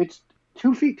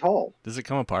 2 feet tall. Does it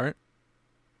come apart?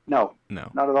 No,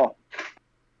 No. not at all.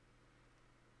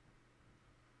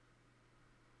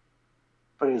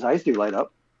 But his eyes do light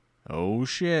up. Oh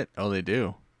shit! Oh, they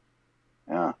do.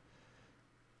 Yeah.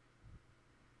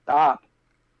 Stop.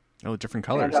 Oh, different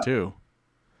colors too.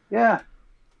 Yeah.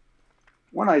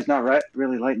 One eye's not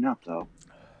really lighting up though.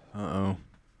 Uh-oh.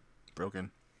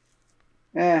 Broken.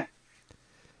 Eh.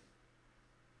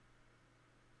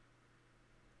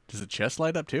 Does the chest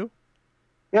light up too?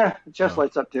 Yeah, it just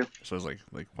lights up too. So I was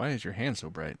like, why is your hand so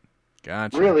bright?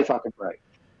 Gotcha. Really fucking bright.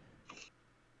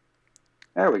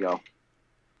 There we go.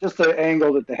 Just the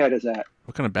angle that the head is at.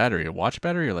 What kind of battery? A watch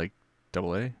battery or like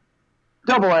AA?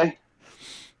 Double A.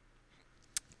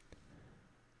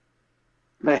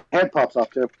 The head pops off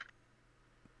too.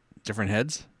 Different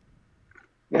heads?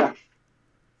 Yeah.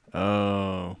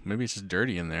 Oh, maybe it's just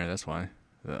dirty in there. That's why.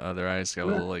 The other eyes got a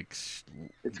little like.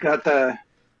 It's got the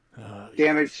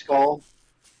damaged skull.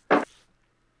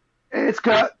 It's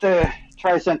got the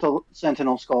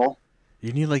Sentinel skull.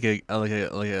 You need like a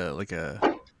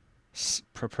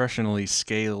professionally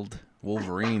scaled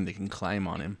Wolverine that can climb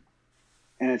on him.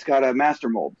 And it's got a Master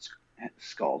Mold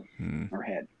skull or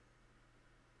head.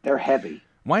 They're heavy.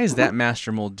 Why is that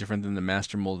Master Mold different than the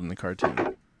Master Mold in the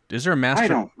cartoon? Is there a Master? I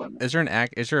don't. Is there an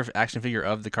action figure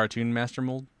of the cartoon Master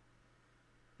Mold?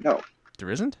 No. There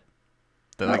isn't.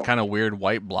 The No. like kind of weird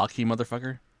white blocky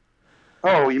motherfucker.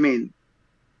 Oh, you mean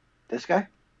this guy?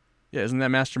 Yeah, isn't that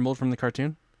Master Mold from the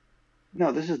cartoon?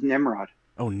 No, this is Nimrod.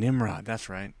 Oh, Nimrod. That's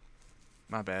right.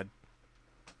 My bad.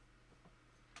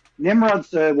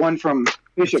 Nimrod's the one from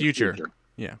Bishop's Future.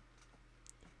 Yeah.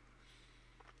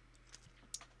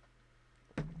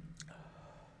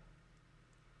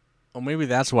 Oh, maybe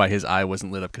that's why his eye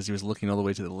wasn't lit up, because he was looking all the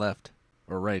way to the left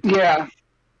or right. Yeah.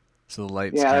 So the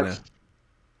light's kind of.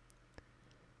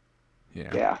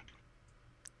 Yeah. Yeah.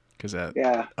 Because that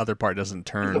Yeah. other part doesn't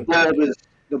turn.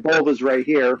 The bulb is right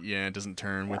here. Yeah, it doesn't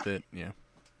turn with it. Yeah.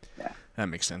 Yeah. That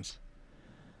makes sense.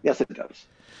 Yes, it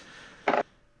does.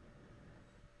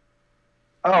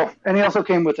 Oh, and he also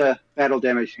came with a battle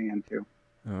damaged hand too.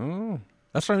 Oh,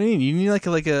 that's what I mean. You need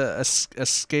like a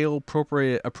scale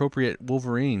appropriate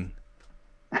Wolverine.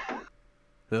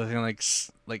 That can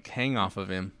like hang off of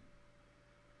him.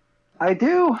 I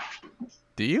do.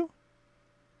 Do you?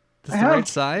 That's I the have. right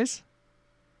size?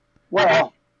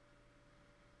 Well,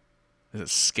 Is it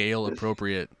scale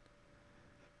appropriate?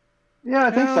 yeah,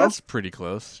 I think so. That's pretty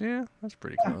close. Yeah, that's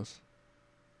pretty close.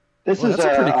 This Well, is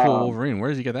that's a pretty cool Wolverine. Where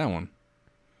did you get that one?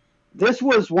 This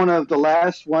was one of the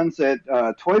last ones that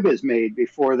Toy Biz made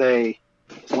before they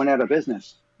went out of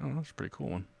business, Oh, that's a pretty cool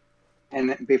one.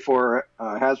 and before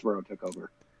Hasbro took over.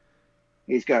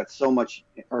 He's got so much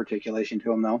articulation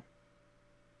to him, though.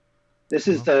 This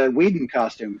is the Whedon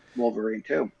costume Wolverine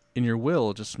too. In your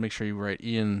will, just make sure you write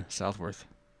Ian Southworth.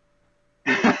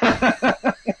 You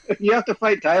have to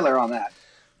fight Tyler on that.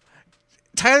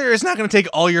 Tyler is not going to take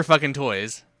all your fucking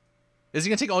toys. Is he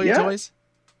going to take all your toys?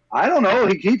 I don't know.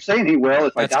 He keeps saying he will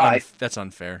if I die. That's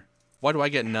unfair. Why do I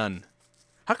get none?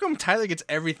 How come Tyler gets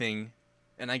everything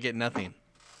and I get nothing?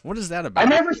 What is that about? I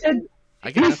never said.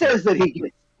 He says that he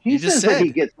gets. He says that he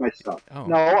gets my stuff. Oh.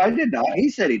 No, I did not. He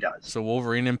said he does. So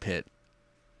Wolverine and Pitt.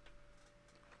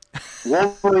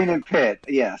 Wolverine and Pitt.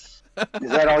 Yes.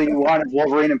 Is that all you want? Is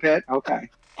Wolverine and Pitt? Okay.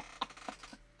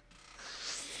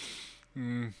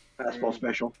 Fastball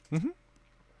special. Mm-hmm.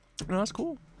 No, that's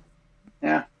cool.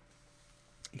 Yeah.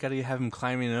 You gotta have him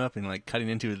climbing up and like cutting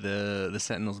into the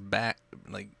Sentinel's back,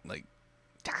 like.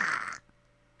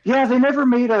 Yeah, they never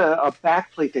made a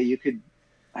back plate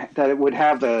that it would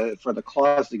have for the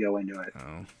claws to go into it,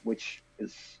 which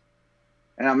is,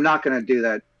 and I'm not going to do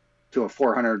that to a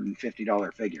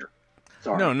 $450 figure.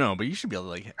 Sorry. No, but you should be able to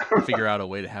like figure out a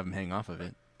way to have him hang off of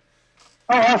it.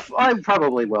 Oh, I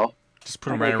probably will. Just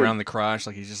put him right around the crotch,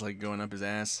 like he's just like going up his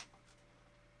ass.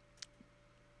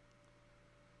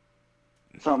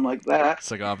 Something like that.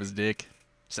 It's like off his dick,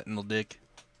 Sentinel dick.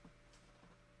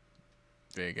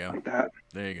 There you go. Like that.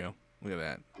 There you go. Look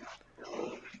at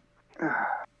that.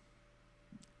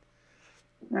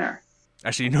 There.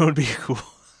 Actually, you know what would be cool?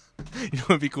 You know what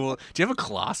would be cool? Do you have a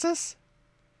Colossus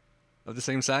of the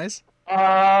same size?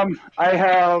 I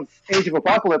have Age of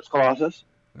Apocalypse Colossus.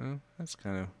 Oh, that's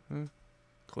kind of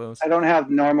close. I don't have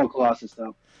normal Colossus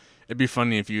though. It'd be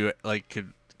funny if you like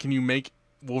could. Can you make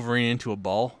Wolverine into a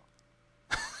ball?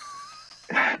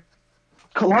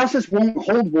 Colossus won't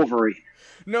hold Wolverine.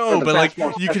 No, but like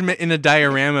you can in a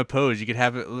diorama pose, you could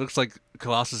have it looks like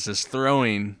Colossus is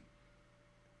throwing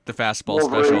the fastball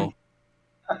Wolverine. special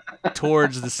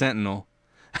towards the Sentinel.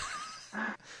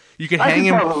 You could hang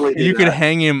him. You could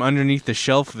hang him underneath the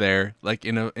shelf there, like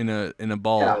in a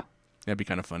ball. Yeah. That'd be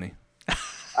kind of funny.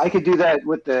 I could do that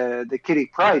with the Kitty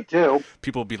Pryde too.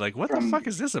 People would be like, "What the fuck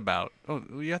is this about?" Oh,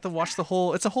 you have to watch the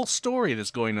whole. It's a whole story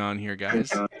that's going on here,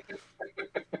 guys.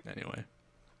 Anyway.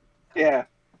 Yeah.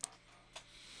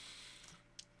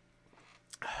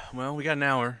 Well, we got an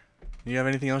hour. Do you have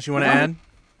anything else you want to add?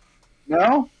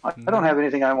 No, I don't have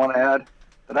anything I want to add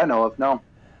that I know of. No.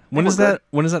 When is that?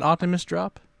 When does that Optimus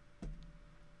drop?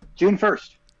 June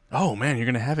 1st. Oh man, you're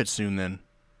gonna have it soon then.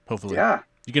 Hopefully. Yeah.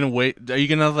 You gonna wait? Are you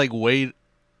gonna wait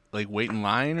in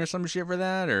line or some shit for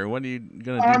that, or what are you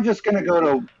gonna do? I'm just gonna go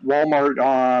to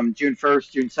Walmart June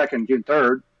 1st, June 2nd, June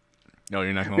 3rd. No,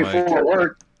 you're not gonna before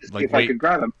work. Like if I could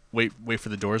grab them. Wait for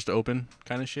the doors to open,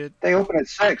 kind of shit. They open at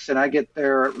 6, and I get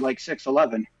there at like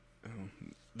 6:11.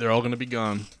 They're all gonna be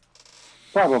gone.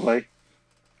 Probably,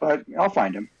 but I'll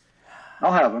find them.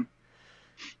 I'll have them.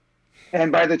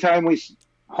 And by the time we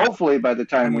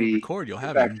record, you'll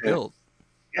have them built.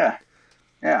 Yeah,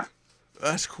 yeah.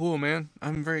 That's cool, man.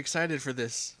 I'm very excited for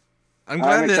this. I'm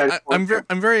glad that I'm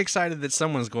very excited that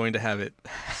someone's going to have it.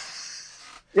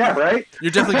 Yeah, right.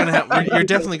 You're definitely gonna have. You're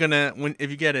definitely gonna if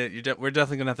you get it. We're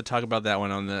definitely gonna have to talk about that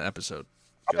one on the episode.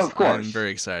 Of course, I'm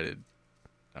very excited.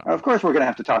 Of course, we're gonna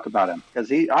have to talk about him because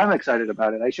I'm excited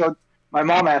about it. My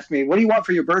mom asked me, "What do you want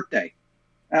for your birthday?"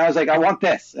 And I was like, "I want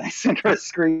this." And I sent her a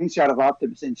screenshot of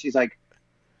Optimus, and she's like,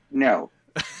 "No,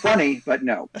 funny, but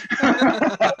no."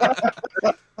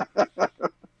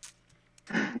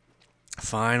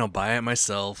 Fine, I'll buy it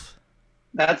myself.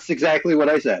 That's exactly what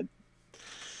I said.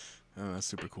 Oh, that's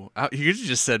super cool. You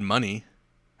just said money.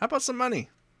 How about some money?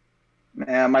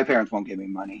 Yeah, my parents won't give me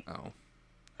money. Oh.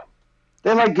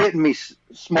 They like getting me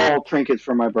small trinkets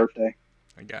for my birthday.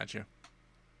 I got you.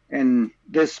 And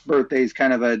this birthday is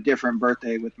kind of a different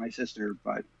birthday with my sister,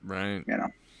 but right. You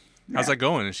know. How's that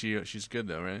going? She's good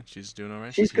though, right? She's doing all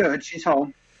right. She's good. She's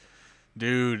home.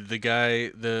 Dude, the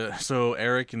guy, so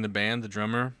Eric in the band, the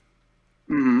drummer,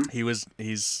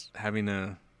 he's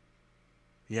having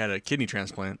he had a kidney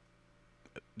transplant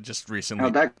just recently.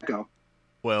 How'd that go?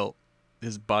 Well,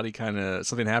 his body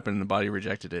something happened and the body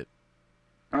rejected it.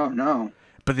 Oh no.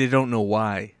 But they don't know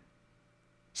why.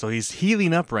 So he's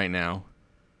healing up right now.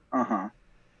 Uh-huh.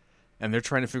 And they're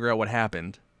trying to figure out what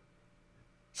happened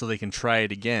so they can try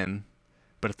it again.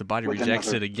 But if the body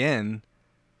rejects it again,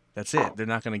 that's it. They're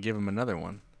not going to give him another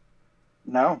one.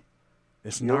 No.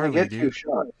 It's gnarly, dude.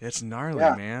 It's gnarly,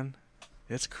 man.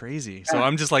 It's crazy. So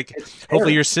I'm just like,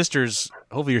 hopefully your sister's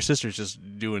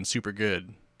just doing super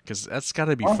good, because that's got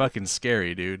to be fucking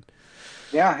scary, dude.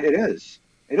 Yeah, it is.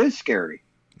 It is scary.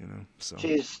 You know, so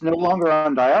she's no longer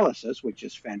on dialysis, which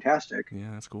is fantastic.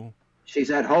 Yeah, that's cool.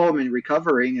 She's at home and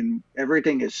recovering, and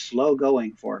everything is slow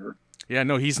going for her. Yeah,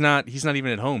 no, he's not even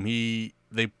at home.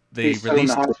 They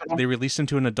released him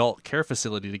to an adult care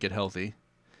facility to get healthy.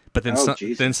 But then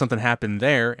then something happened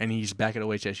there, and he's back at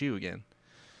OHSU again.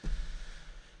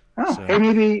 Oh, so, hey,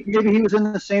 maybe he was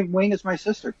in the same wing as my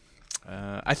sister.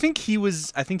 I think he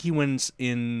went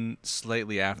in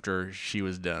slightly after she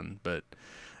was done, but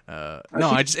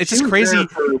no, it's just crazy.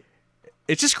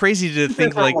 It's just crazy to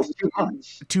think like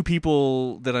two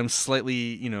people that I'm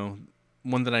slightly,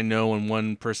 one that I know and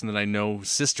one person that I know,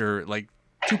 sister, like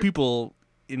two people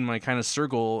in my kind of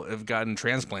circle have gotten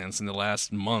transplants in the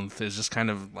last month is just kind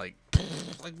of like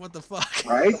what the fuck,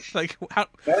 right? Like how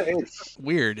it's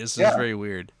weird. It's just very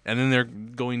weird. And then they're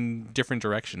going different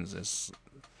directions. It's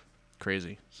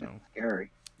crazy. So it's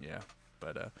scary. Yeah,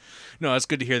 but no, it's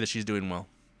good to hear that she's doing well.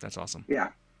 That's awesome.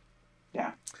 Yeah.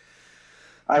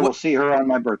 I will see her on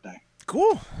my birthday.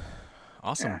 Cool.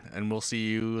 Awesome. Yeah. And we'll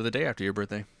see you the day after your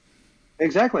birthday.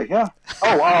 Exactly. Yeah.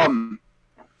 Oh,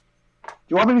 do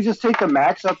you want me to just take the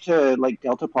Max up to like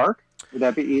Delta Park? Would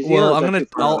that be easier?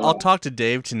 Well, I'll talk to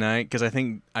Dave tonight, because I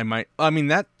think I might. I mean,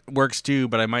 that works too,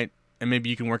 but I might, and maybe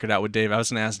you can work it out with Dave. I was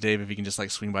gonna ask Dave if he can just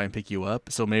like swing by and pick you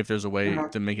up. So maybe if there's a way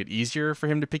to make it easier for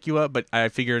him to pick you up. But I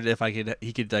figured if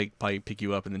he could like probably pick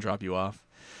you up and then drop you off.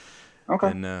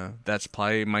 Okay. And that's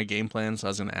probably my game plan. So I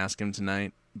was gonna ask him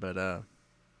tonight, but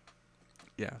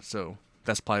yeah. So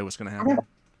that's probably what's gonna happen. Okay.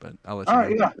 But I'll let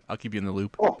you know. Yeah. I'll keep you in the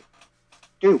loop. Cool.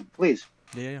 Dude, please.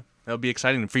 Yeah. That'll be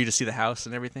exciting for you to see the house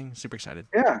and everything. Super excited.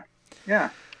 Yeah.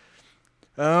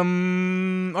 All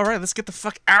right, let's get the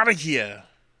fuck out of here.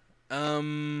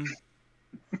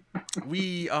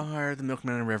 We are the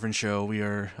MilkMan Revren show. We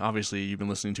are, obviously, you've been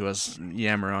listening to us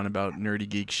yammer on about nerdy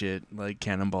geek shit like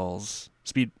cannonballs,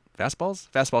 fastballs?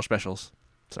 Fastball specials.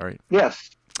 Sorry. Yes,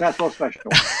 fastball special.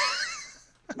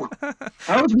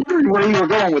 I was wondering where you were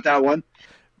going with that one.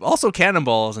 Also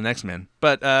cannonballs and X-Men,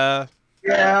 but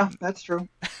yeah, that's true.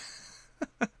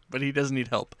 But he doesn't need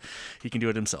help. He can do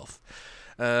it himself.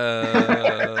 He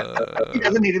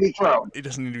doesn't need to be thrown. It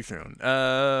doesn't need to be thrown.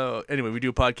 Anyway, we do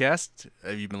a podcast.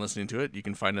 If you've been listening to it, you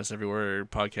can find us everywhere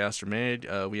podcasts are made.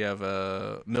 We have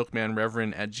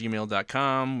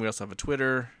milkmanrevren@gmail.com. We also have a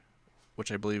Twitter,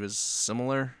 which I believe is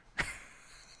similar.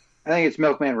 I think it's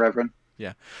MilkMan Revren.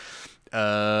 Yeah.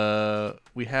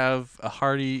 We have a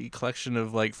hearty collection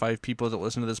of like 5 people that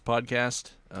listen to this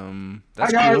podcast.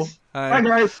 That's Hi, cool. guys. Hi,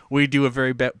 guys. We do a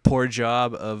very poor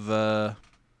job of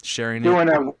sharing Doing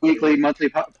it. a weekly, monthly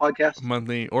podcast.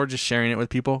 Monthly, or just sharing it with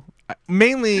people.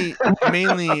 Mainly,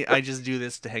 I just do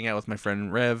this to hang out with my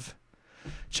friend Rev.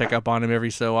 Check up on him every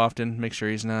so often. Make sure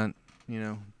he's not,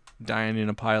 dying in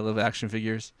a pile of action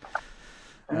figures.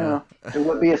 Yeah, it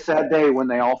would be a sad day when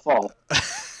they all fall.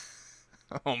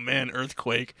 Oh man,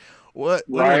 earthquake! What?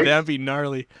 Right? Wouldn't that be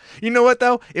gnarly? You know what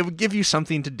though? It would give you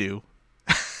something to do.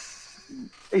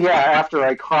 Yeah, after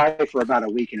I cry for about a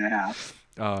week and a half.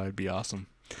 Oh, it'd be awesome.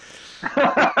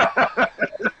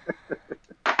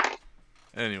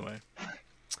 Anyway,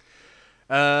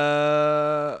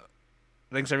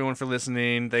 thanks everyone for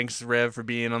listening. Thanks Rev for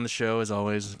being on the show as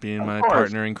always, being my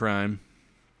partner in crime.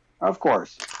 Of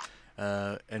course.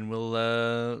 And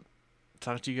we'll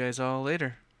talk to you guys all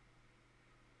later.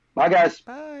 Bye, guys.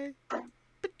 Bye.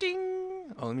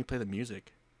 Ba-ding. Oh, let me play the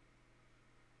music.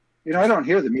 I don't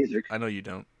hear the music. I know you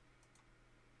don't.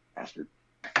 Bastard.